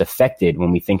most affected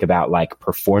when we think about like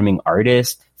performing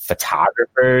artists,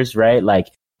 photographers, right? Like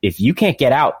if you can't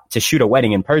get out to shoot a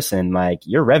wedding in person, like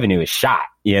your revenue is shot,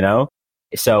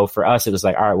 So for us, it was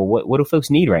like, all right, well, what do folks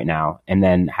need right now? And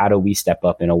then how do we step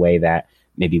up in a way that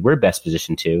maybe we're best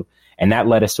positioned to? And that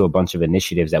led us to a bunch of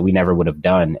initiatives that we never would have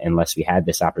done unless we had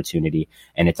this opportunity.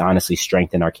 And it's honestly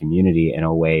strengthened our community in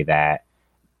a way that,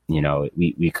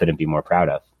 we couldn't be more proud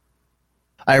of.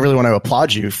 I really want to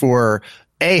applaud you for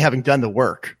having done the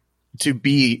work to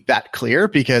be that clear,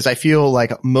 because I feel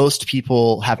like most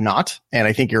people have not. And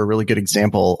I think you're a really good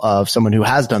example of someone who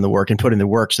has done the work and put in the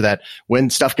work so that when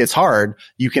stuff gets hard,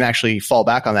 you can actually fall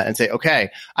back on that and say, okay,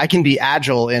 I can be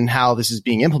agile in how this is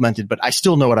being implemented, but I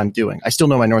still know what I'm doing. I still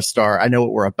know my North Star. I know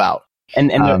what we're about. And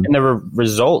the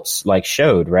results like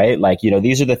showed, right? Like,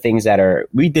 these are the things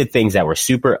we did things that were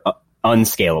super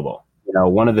unscalable.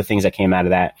 One of the things that came out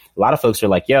of that, a lot of folks are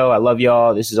like, yo, I love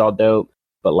y'all. This is all dope.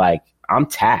 But like, I'm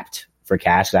tapped for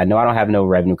cash. I know I don't have no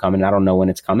revenue coming. I don't know when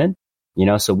it's coming,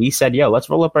 So we said, yo, let's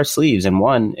roll up our sleeves. And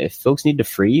one, if folks need to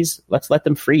freeze, let's let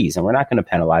them freeze. And we're not going to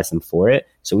penalize them for it.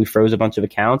 So we froze a bunch of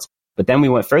accounts. But then we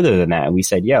went further than that. And we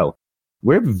said, yo,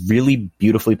 we're really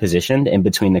beautifully positioned in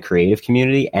between the creative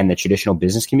community and the traditional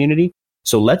business community.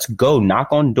 So let's go knock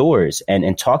on doors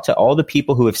and talk to all the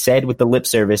people who have said with the lip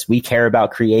service, we care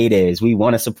about creatives. We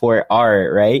want to support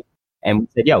art, right? And we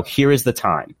said, yo, here is the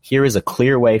time. Here is a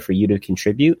clear way for you to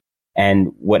contribute.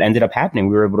 And what ended up happening,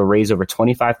 we were able to raise over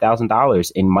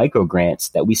 $25,000 in micro grants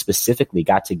that we specifically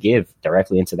got to give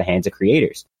directly into the hands of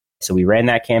creators. So we ran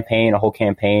that campaign, a whole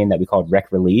campaign that we called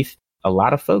Rec Relief. A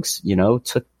lot of folks,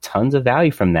 took tons of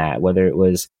value from that, whether it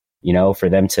was, for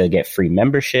them to get free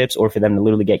memberships or for them to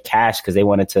literally get cash because they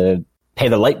wanted to pay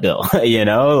the light bill,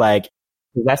 like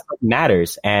that's what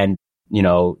matters. And,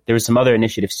 there was some other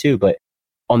initiatives too, but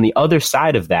on the other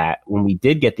side of that, when we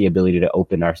did get the ability to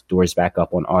open our doors back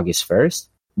up on August 1st,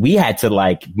 we had to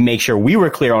like make sure we were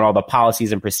clear on all the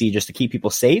policies and procedures to keep people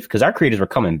safe because our creators were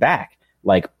coming back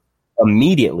like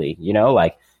immediately,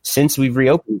 like since we've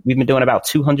reopened, we've been doing about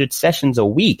 200 sessions a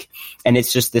week. And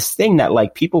it's just this thing that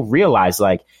like people realize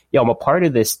like, yo, I'm a part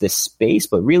of this space,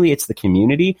 but really it's the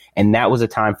community. And that was a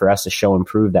time for us to show and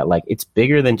prove that like it's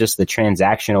bigger than just the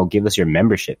transactional, give us your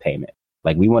membership payment.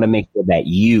 Like we want to make sure that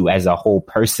you as a whole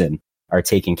person are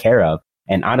taken care of.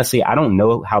 And honestly, I don't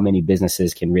know how many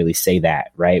businesses can really say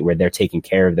that, right? Where they're taking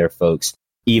care of their folks,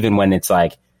 even when it's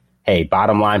like, hey,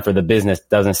 bottom line for the business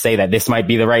doesn't say that this might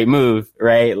be the right move,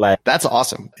 right? Like that's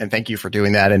awesome. And thank you for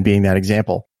doing that and being that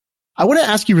example. I want to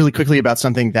ask you really quickly about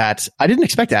something that I didn't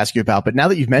expect to ask you about, but now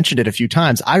that you've mentioned it a few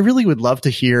times, I really would love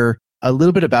to hear a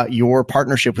little bit about your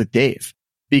partnership with Dave,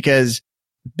 because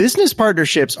business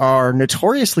partnerships are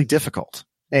notoriously difficult.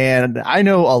 And I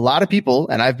know a lot of people,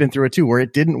 and I've been through it too, where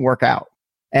it didn't work out.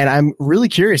 And I'm really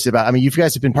curious about, you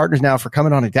guys have been partners now for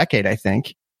coming on a decade, I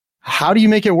think. How do you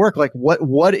make it work? Like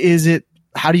what is it?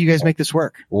 How do you guys make this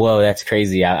work? Whoa, that's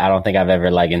crazy. I don't think I've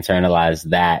ever like internalized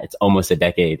that. It's almost a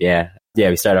decade. Yeah. Yeah.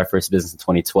 We started our first business in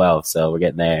 2012. So we're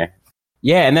getting there.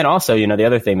 Yeah. And then also, the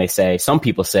other thing they say, some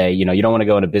people say, you don't want to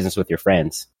go into business with your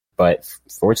friends. But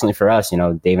fortunately for us,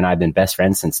 Dave and I have been best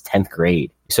friends since 10th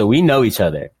grade. So we know each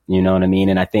other, you know what I mean?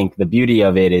 And I think the beauty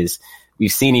of it is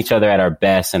we've seen each other at our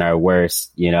best and our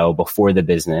worst, before the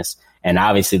business. And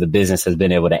obviously the business has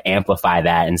been able to amplify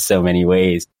that in so many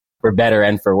ways, for better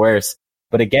and for worse.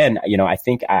 But again, I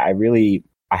think I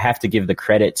have to give the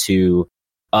credit to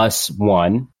us,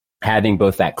 one, having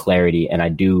both that clarity. And I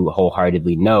do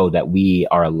wholeheartedly know that we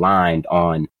are aligned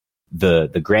on the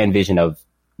grand vision of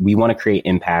we want to create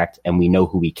impact and we know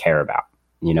who we care about.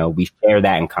 We share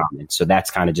that in common. So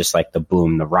that's kind of just like the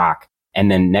boom, the rock.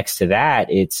 And then next to that,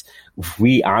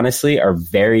 we honestly are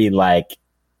very like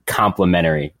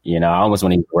complementary. I almost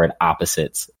want to use the word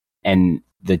opposites. And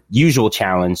the usual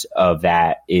challenge of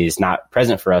that is not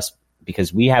present for us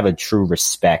because we have a true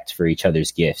respect for each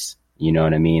other's gifts. You know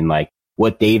what I mean? Like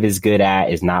what Dave is good at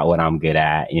is not what I'm good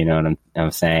at. You know what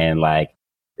I'm saying? Like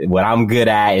what I'm good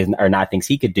at are not things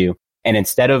he could do. And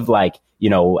instead of like,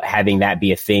 having that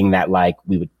be a thing that like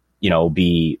we would,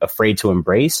 be afraid to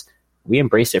embrace, we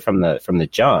embraced it from the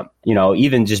jump,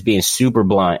 even just being super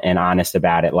blunt and honest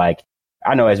about it. Like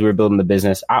I know as we were building the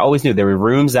business, I always knew there were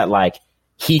rooms that like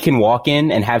he can walk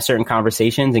in and have certain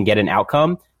conversations and get an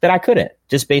outcome that I couldn't,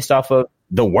 just based off of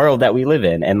the world that we live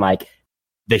in and like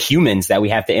the humans that we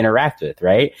have to interact with,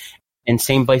 right? And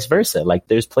same vice versa. Like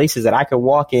there's places that I could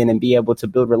walk in and be able to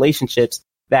build relationships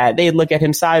that they'd look at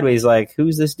him sideways like,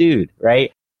 who's this dude,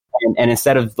 right? And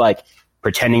instead of like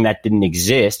pretending that didn't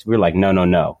exist, we're like,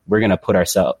 no. We're going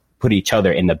to put each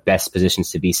other in the best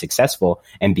positions to be successful.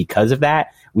 And because of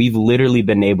that, we've literally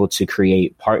been able to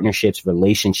create partnerships,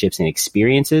 relationships, and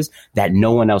experiences that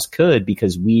no one else could,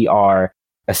 because we are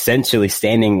essentially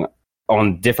standing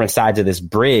on different sides of this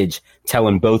bridge,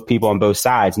 telling both people on both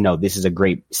sides, no, this is a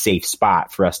great safe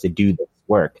spot for us to do this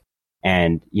work.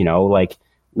 And, you know, like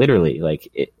literally, like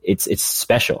it's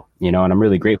special, you know, and I'm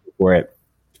really grateful for it.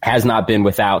 Has not been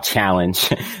without challenge,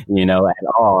 you know, at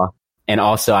all. And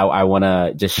also I want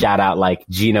to just shout out like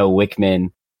Gino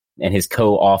Wickman and his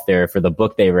co-author for the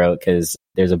book they wrote, because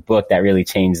there's a book that really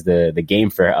changed the game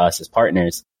for us as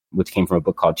partners, which came from a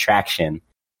book called Traction.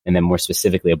 And then more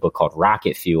specifically, a book called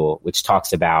Rocket Fuel, which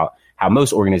talks about how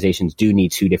most organizations do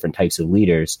need two different types of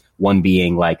leaders. One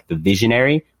being like the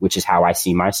visionary, which is how I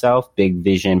see myself, big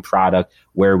vision, product,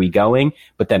 where are we going?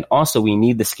 But then also we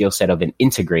need the skill set of an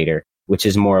integrator, which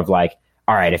is more of like,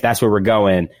 all right, if that's where we're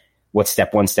going, what's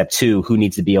step one, step two, who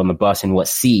needs to be on the bus and what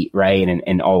seat, right?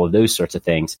 And all of those sorts of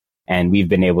things. And we've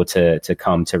been able to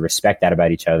come to respect that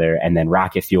about each other. And then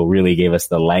Rocket Fuel really gave us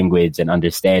the language and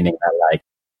understanding that like,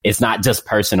 it's not just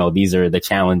personal. These are the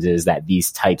challenges that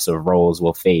these types of roles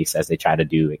will face as they try to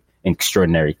do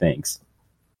extraordinary things.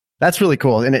 That's really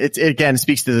cool. And it again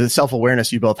speaks to the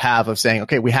self-awareness you both have of saying,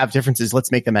 okay, we have differences.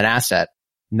 Let's make them an asset,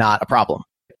 not a problem.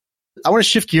 I want to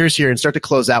shift gears here and start to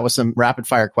close out with some rapid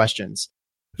fire questions.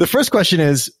 The first question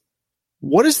is,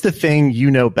 what is the thing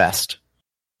you know best?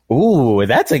 Ooh,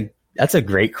 that's a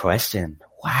great question.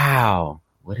 Wow.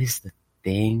 What is the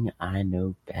thing I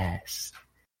know best?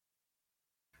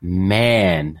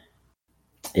 Man.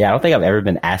 Yeah, I don't think I've ever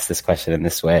been asked this question in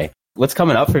this way. What's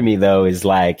coming up for me though is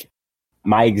like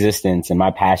my existence and my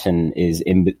passion is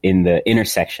in the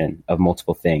intersection of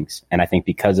multiple things. And I think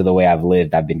because of the way I've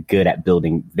lived, I've been good at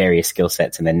building various skill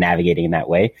sets and then navigating in that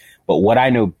way. But what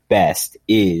I know best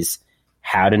is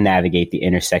how to navigate the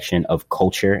intersection of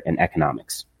culture and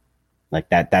economics. Like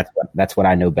that's what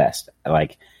I know best.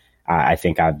 Like, I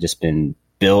think I've just been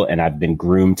built and I've been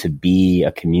groomed to be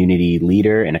a community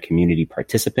leader and a community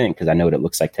participant, because I know what it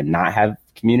looks like to not have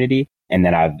community. And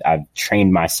then I've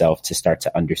trained myself to start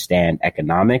to understand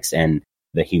economics and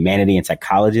the humanity and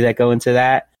psychology that go into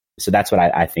that. So that's what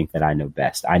I think that I know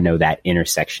best. I know that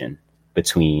intersection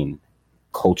between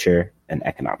culture and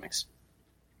economics.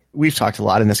 We've talked a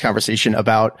lot in this conversation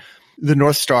about the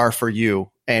North Star for you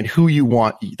and who you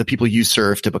want the people you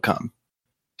serve to become.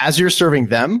 As you're serving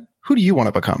them, who do you want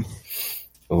to become?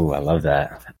 Oh, I love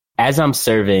that. As I'm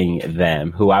serving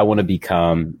them, who I want to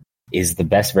become is the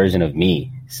best version of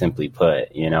me, simply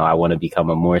put. You know, I want to become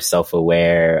a more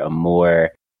self-aware, a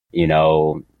more, you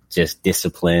know, just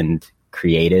disciplined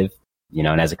creative, you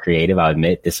know, and as a creative, I'll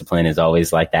admit discipline is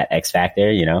always like that X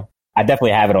factor, you know. I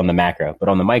definitely have it on the macro, but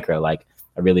on the micro, like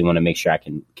I really want to make sure I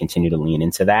can continue to lean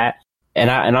into that. And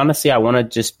honestly, I want to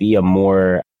just be a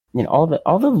more, you know,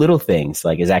 all the little things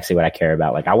like is actually what I care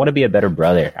about. Like I want to be a better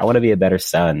brother. I want to be a better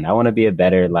son. I want to be a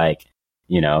better, like,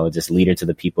 you know, just leader to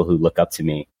the people who look up to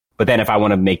me. But then if I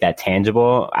want to make that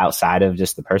tangible outside of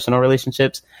just the personal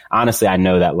relationships, honestly, I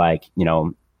know that like, you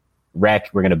know, Rec,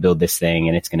 we're going to build this thing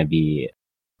and it's going to be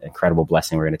an incredible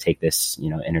blessing. We're going to take this, you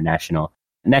know, international.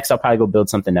 Next, I'll probably go build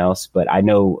something else. But I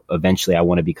know eventually I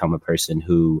want to become a person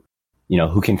who, you know,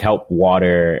 who can help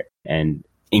water and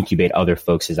incubate other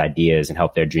folks' ideas and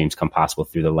help their dreams come possible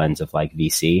through the lens of like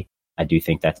VC. I do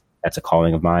think that's a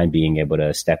calling of mine, being able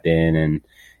to step in and,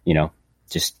 you know,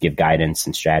 just give guidance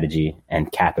and strategy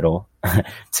and capital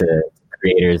to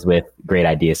creators with great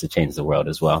ideas to change the world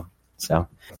as well. So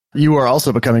you are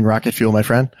also becoming rocket fuel, my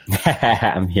friend.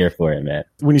 I'm here for it, man.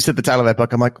 When you said the title of that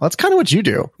book, I'm like, well, that's kind of what you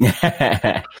do.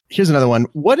 Here's another one.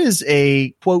 What is a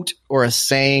quote or a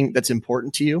saying that's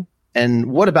important to you? And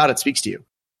what about it speaks to you?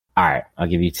 All right, I'll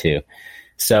give you two.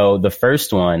 So the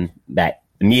first one that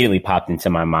immediately popped into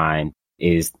my mind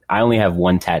is I only have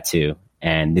one tattoo,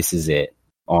 and this is it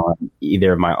on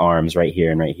either of my arms right here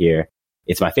and right here.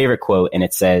 It's my favorite quote, and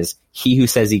it says, "He who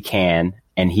says he can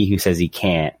and he who says he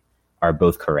can't are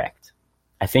both correct."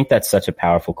 I think that's such a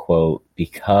powerful quote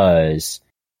because,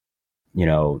 you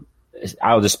know,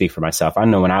 I'll just speak for myself. I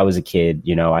know when I was a kid,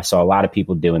 you know, I saw a lot of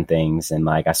people doing things and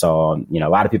like I saw, you know, a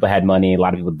lot of people had money, a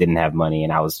lot of people didn't have money,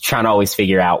 and I was trying to always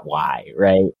figure out why,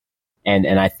 right? And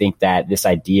I think that this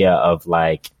idea of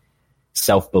like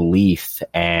self-belief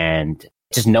and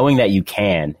just knowing that you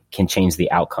can change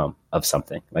the outcome of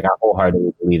something. Like I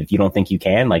wholeheartedly believe if you don't think you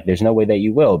can, like there's no way that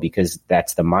you will, because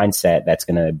that's the mindset that's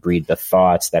going to breed the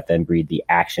thoughts that then breed the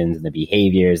actions and the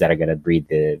behaviors that are going to breed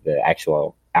the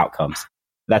actual outcomes.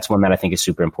 That's one that I think is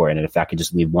super important. And if I could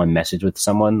just leave one message with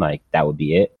someone, like that would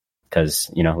be it.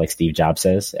 Because, you know, like Steve Jobs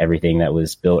says, everything that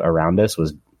was built around us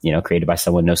was, you know, created by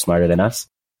someone no smarter than us.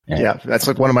 Yeah, that's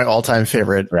like one of my all-time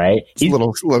favorite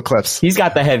little clips. He's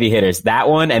got the heavy hitters, that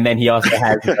one, and then he also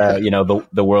has, you know,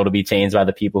 the world will be changed by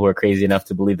the people who are crazy enough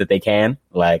to believe that they can.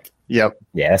 Like, yeah,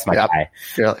 that's my guy.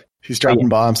 Yeah, he's dropping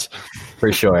bombs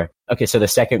for sure. Okay, so the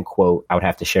second quote I would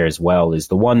have to share as well is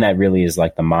the one that really is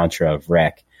like the mantra of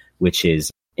Rec, which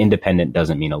is independent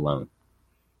doesn't mean alone.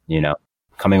 You know,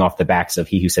 coming off the backs of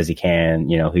he who says he can,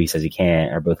 you know, who he says he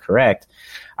can't are both correct.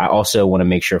 I also want to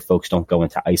make sure folks don't go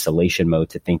into isolation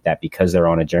mode to think that because they're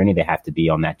on a journey, they have to be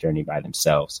on that journey by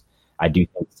themselves. I do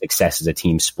think success is a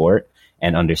team sport,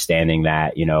 and understanding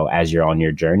that, you know, as you're on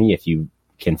your journey, if you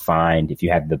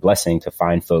have the blessing to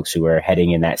find folks who are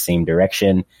heading in that same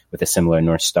direction with a similar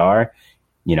North Star,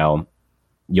 you know,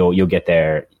 you'll get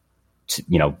there,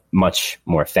 you know, much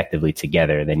more effectively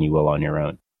together than you will on your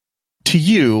own. To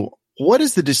you, what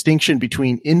is the distinction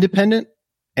between independent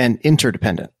and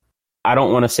interdependent? I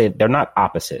don't want to say they're not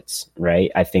opposites,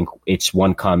 right? I think it's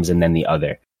one comes and then the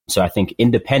other. So I think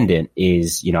independent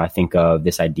is, you know, I think of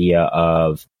this idea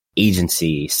of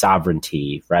agency,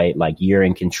 sovereignty, right? Like you're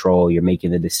in control, you're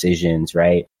making the decisions,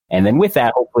 right? And then with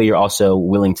that, hopefully you're also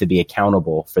willing to be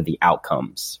accountable for the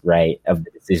outcomes, right, of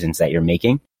the decisions that you're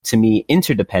making. To me,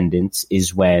 interdependence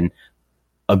is when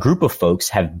a group of folks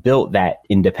have built that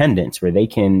independence where they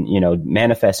can, you know,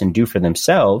 manifest and do for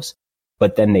themselves,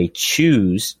 but then they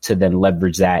choose to then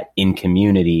leverage that in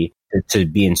community to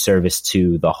be in service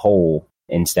to the whole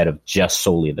instead of just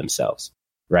solely themselves,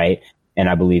 right? And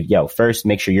I believe, first,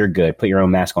 make sure you're good. Put your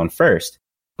own mask on first.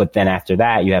 But then after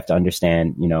that, you have to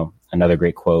understand, you know, another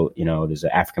great quote, you know, there's an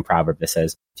African proverb that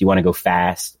says, if you want to go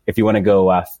fast,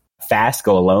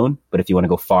 go alone. But if you want to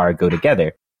go far, go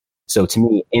together. So to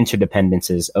me, interdependence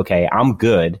is, okay, I'm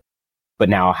good, but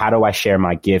now how do I share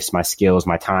my gifts, my skills,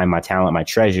 my time, my talent, my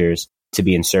treasures to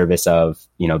be in service of,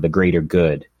 you know, the greater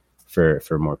good for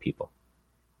more people?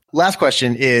 Last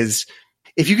question is,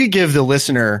 if you could give the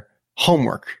listener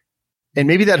homework, and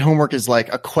maybe that homework is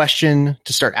like a question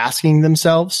to start asking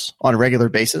themselves on a regular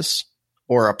basis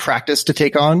or a practice to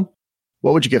take on,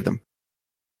 what would you give them?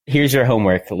 Here's your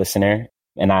homework, listener.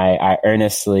 And I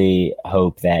earnestly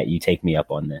hope that you take me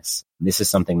up on this. This is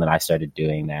something that I started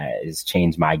doing that has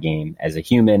changed my game as a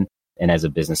human and as a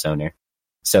business owner.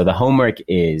 So the homework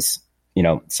is, you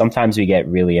know, sometimes we get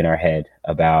really in our head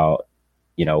about,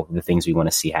 you know, the things we want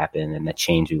to see happen and the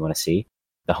change we want to see.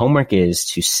 The homework is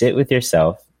to sit with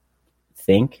yourself,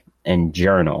 think and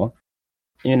journal.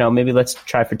 You know, maybe let's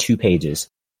try for 2 pages.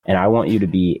 And I want you to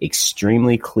be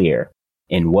extremely clear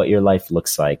in what your life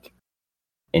looks like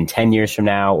in 10 years from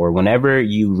now, or whenever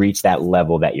you reach that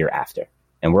level that you're after.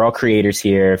 And we're all creators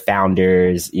here,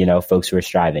 founders, you know, folks who are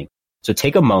striving. So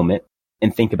take a moment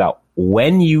and think about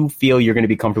when you feel you're going to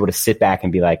be comfortable to sit back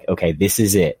and be like, okay, this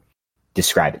is it.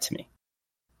 Describe it to me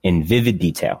in vivid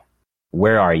detail.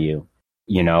 Where are you?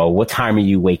 You know, what time are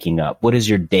you waking up? What does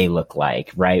your day look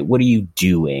like, right? What are you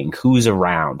doing? Who's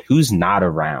around? Who's not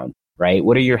around, right?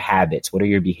 What are your habits? What are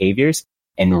your behaviors?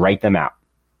 And write them out.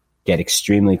 Get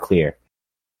extremely clear.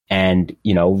 And,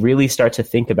 you know, really start to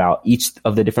think about each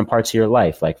of the different parts of your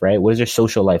life. Like, right, what does your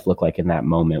social life look like in that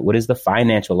moment? What does the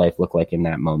financial life look like in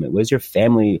that moment? What does your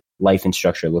family life and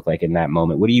structure look like in that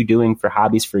moment? What are you doing for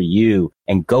hobbies for you?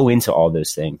 And go into all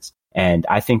those things. And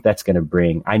I think that's going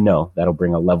to that'll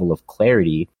bring a level of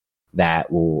clarity that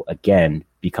will, again,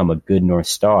 become a good North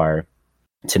Star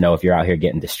to know if you're out here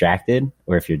getting distracted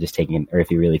or if you're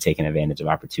really taking advantage of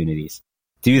opportunities.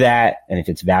 Do that. And if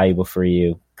it's valuable for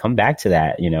you, come back to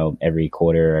that, you know, every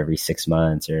quarter, every 6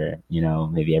 months, or, you know,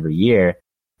 maybe every year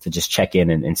to just check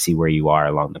in and see where you are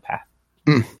along the path.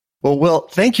 Well, Will,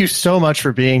 thank you so much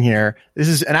for being here. This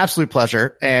is an absolute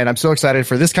pleasure. And I'm so excited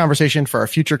for this conversation, for our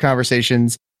future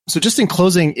conversations. So just in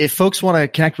closing, if folks want to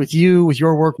connect with you, with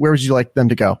your work, where would you like them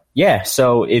to go? Yeah.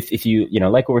 So if you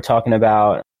like what we're talking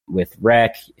about with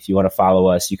Rec, if you want to follow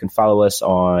us, you can follow us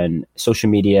on social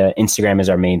media. Instagram is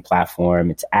our main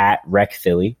platform. It's at Rec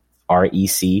Philly,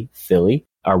 REC Philly.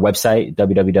 Our website,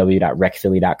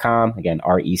 www.recphilly.com. Again,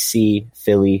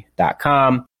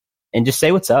 recphilly.com. And just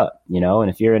say what's up, you know, and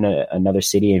if you're in another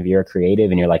city, if you're a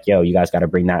creative and you're like, yo, you guys got to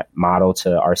bring that model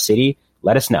to our city,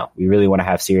 let us know. We really want to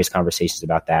have serious conversations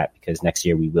about that because next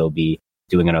year we will be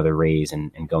doing another raise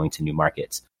and going to new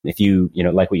markets. If you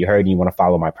like what you heard and you want to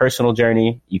follow my personal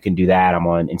journey, you can do that. I'm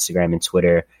on Instagram and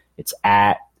Twitter. It's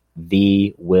at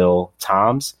the Will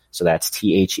Toms. So that's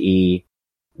THE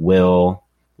Will.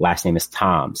 Last name is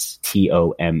Toms,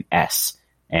 TOMS.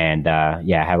 And I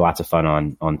have lots of fun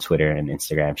on Twitter and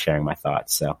Instagram sharing my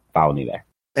thoughts. So follow me there.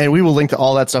 And we will link to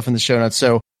all that stuff in the show notes.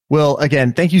 So Will,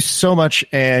 again, thank you so much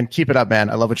and keep it up, man.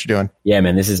 I love what you're doing. Yeah,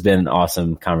 man, this has been an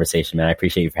awesome conversation, man. I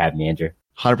appreciate you for having me, Andrew.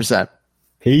 100%.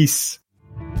 Peace.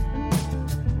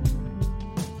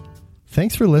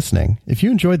 Thanks for listening. If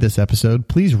you enjoyed this episode,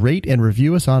 please rate and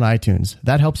review us on iTunes.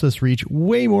 That helps us reach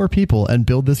way more people and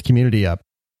build this community up.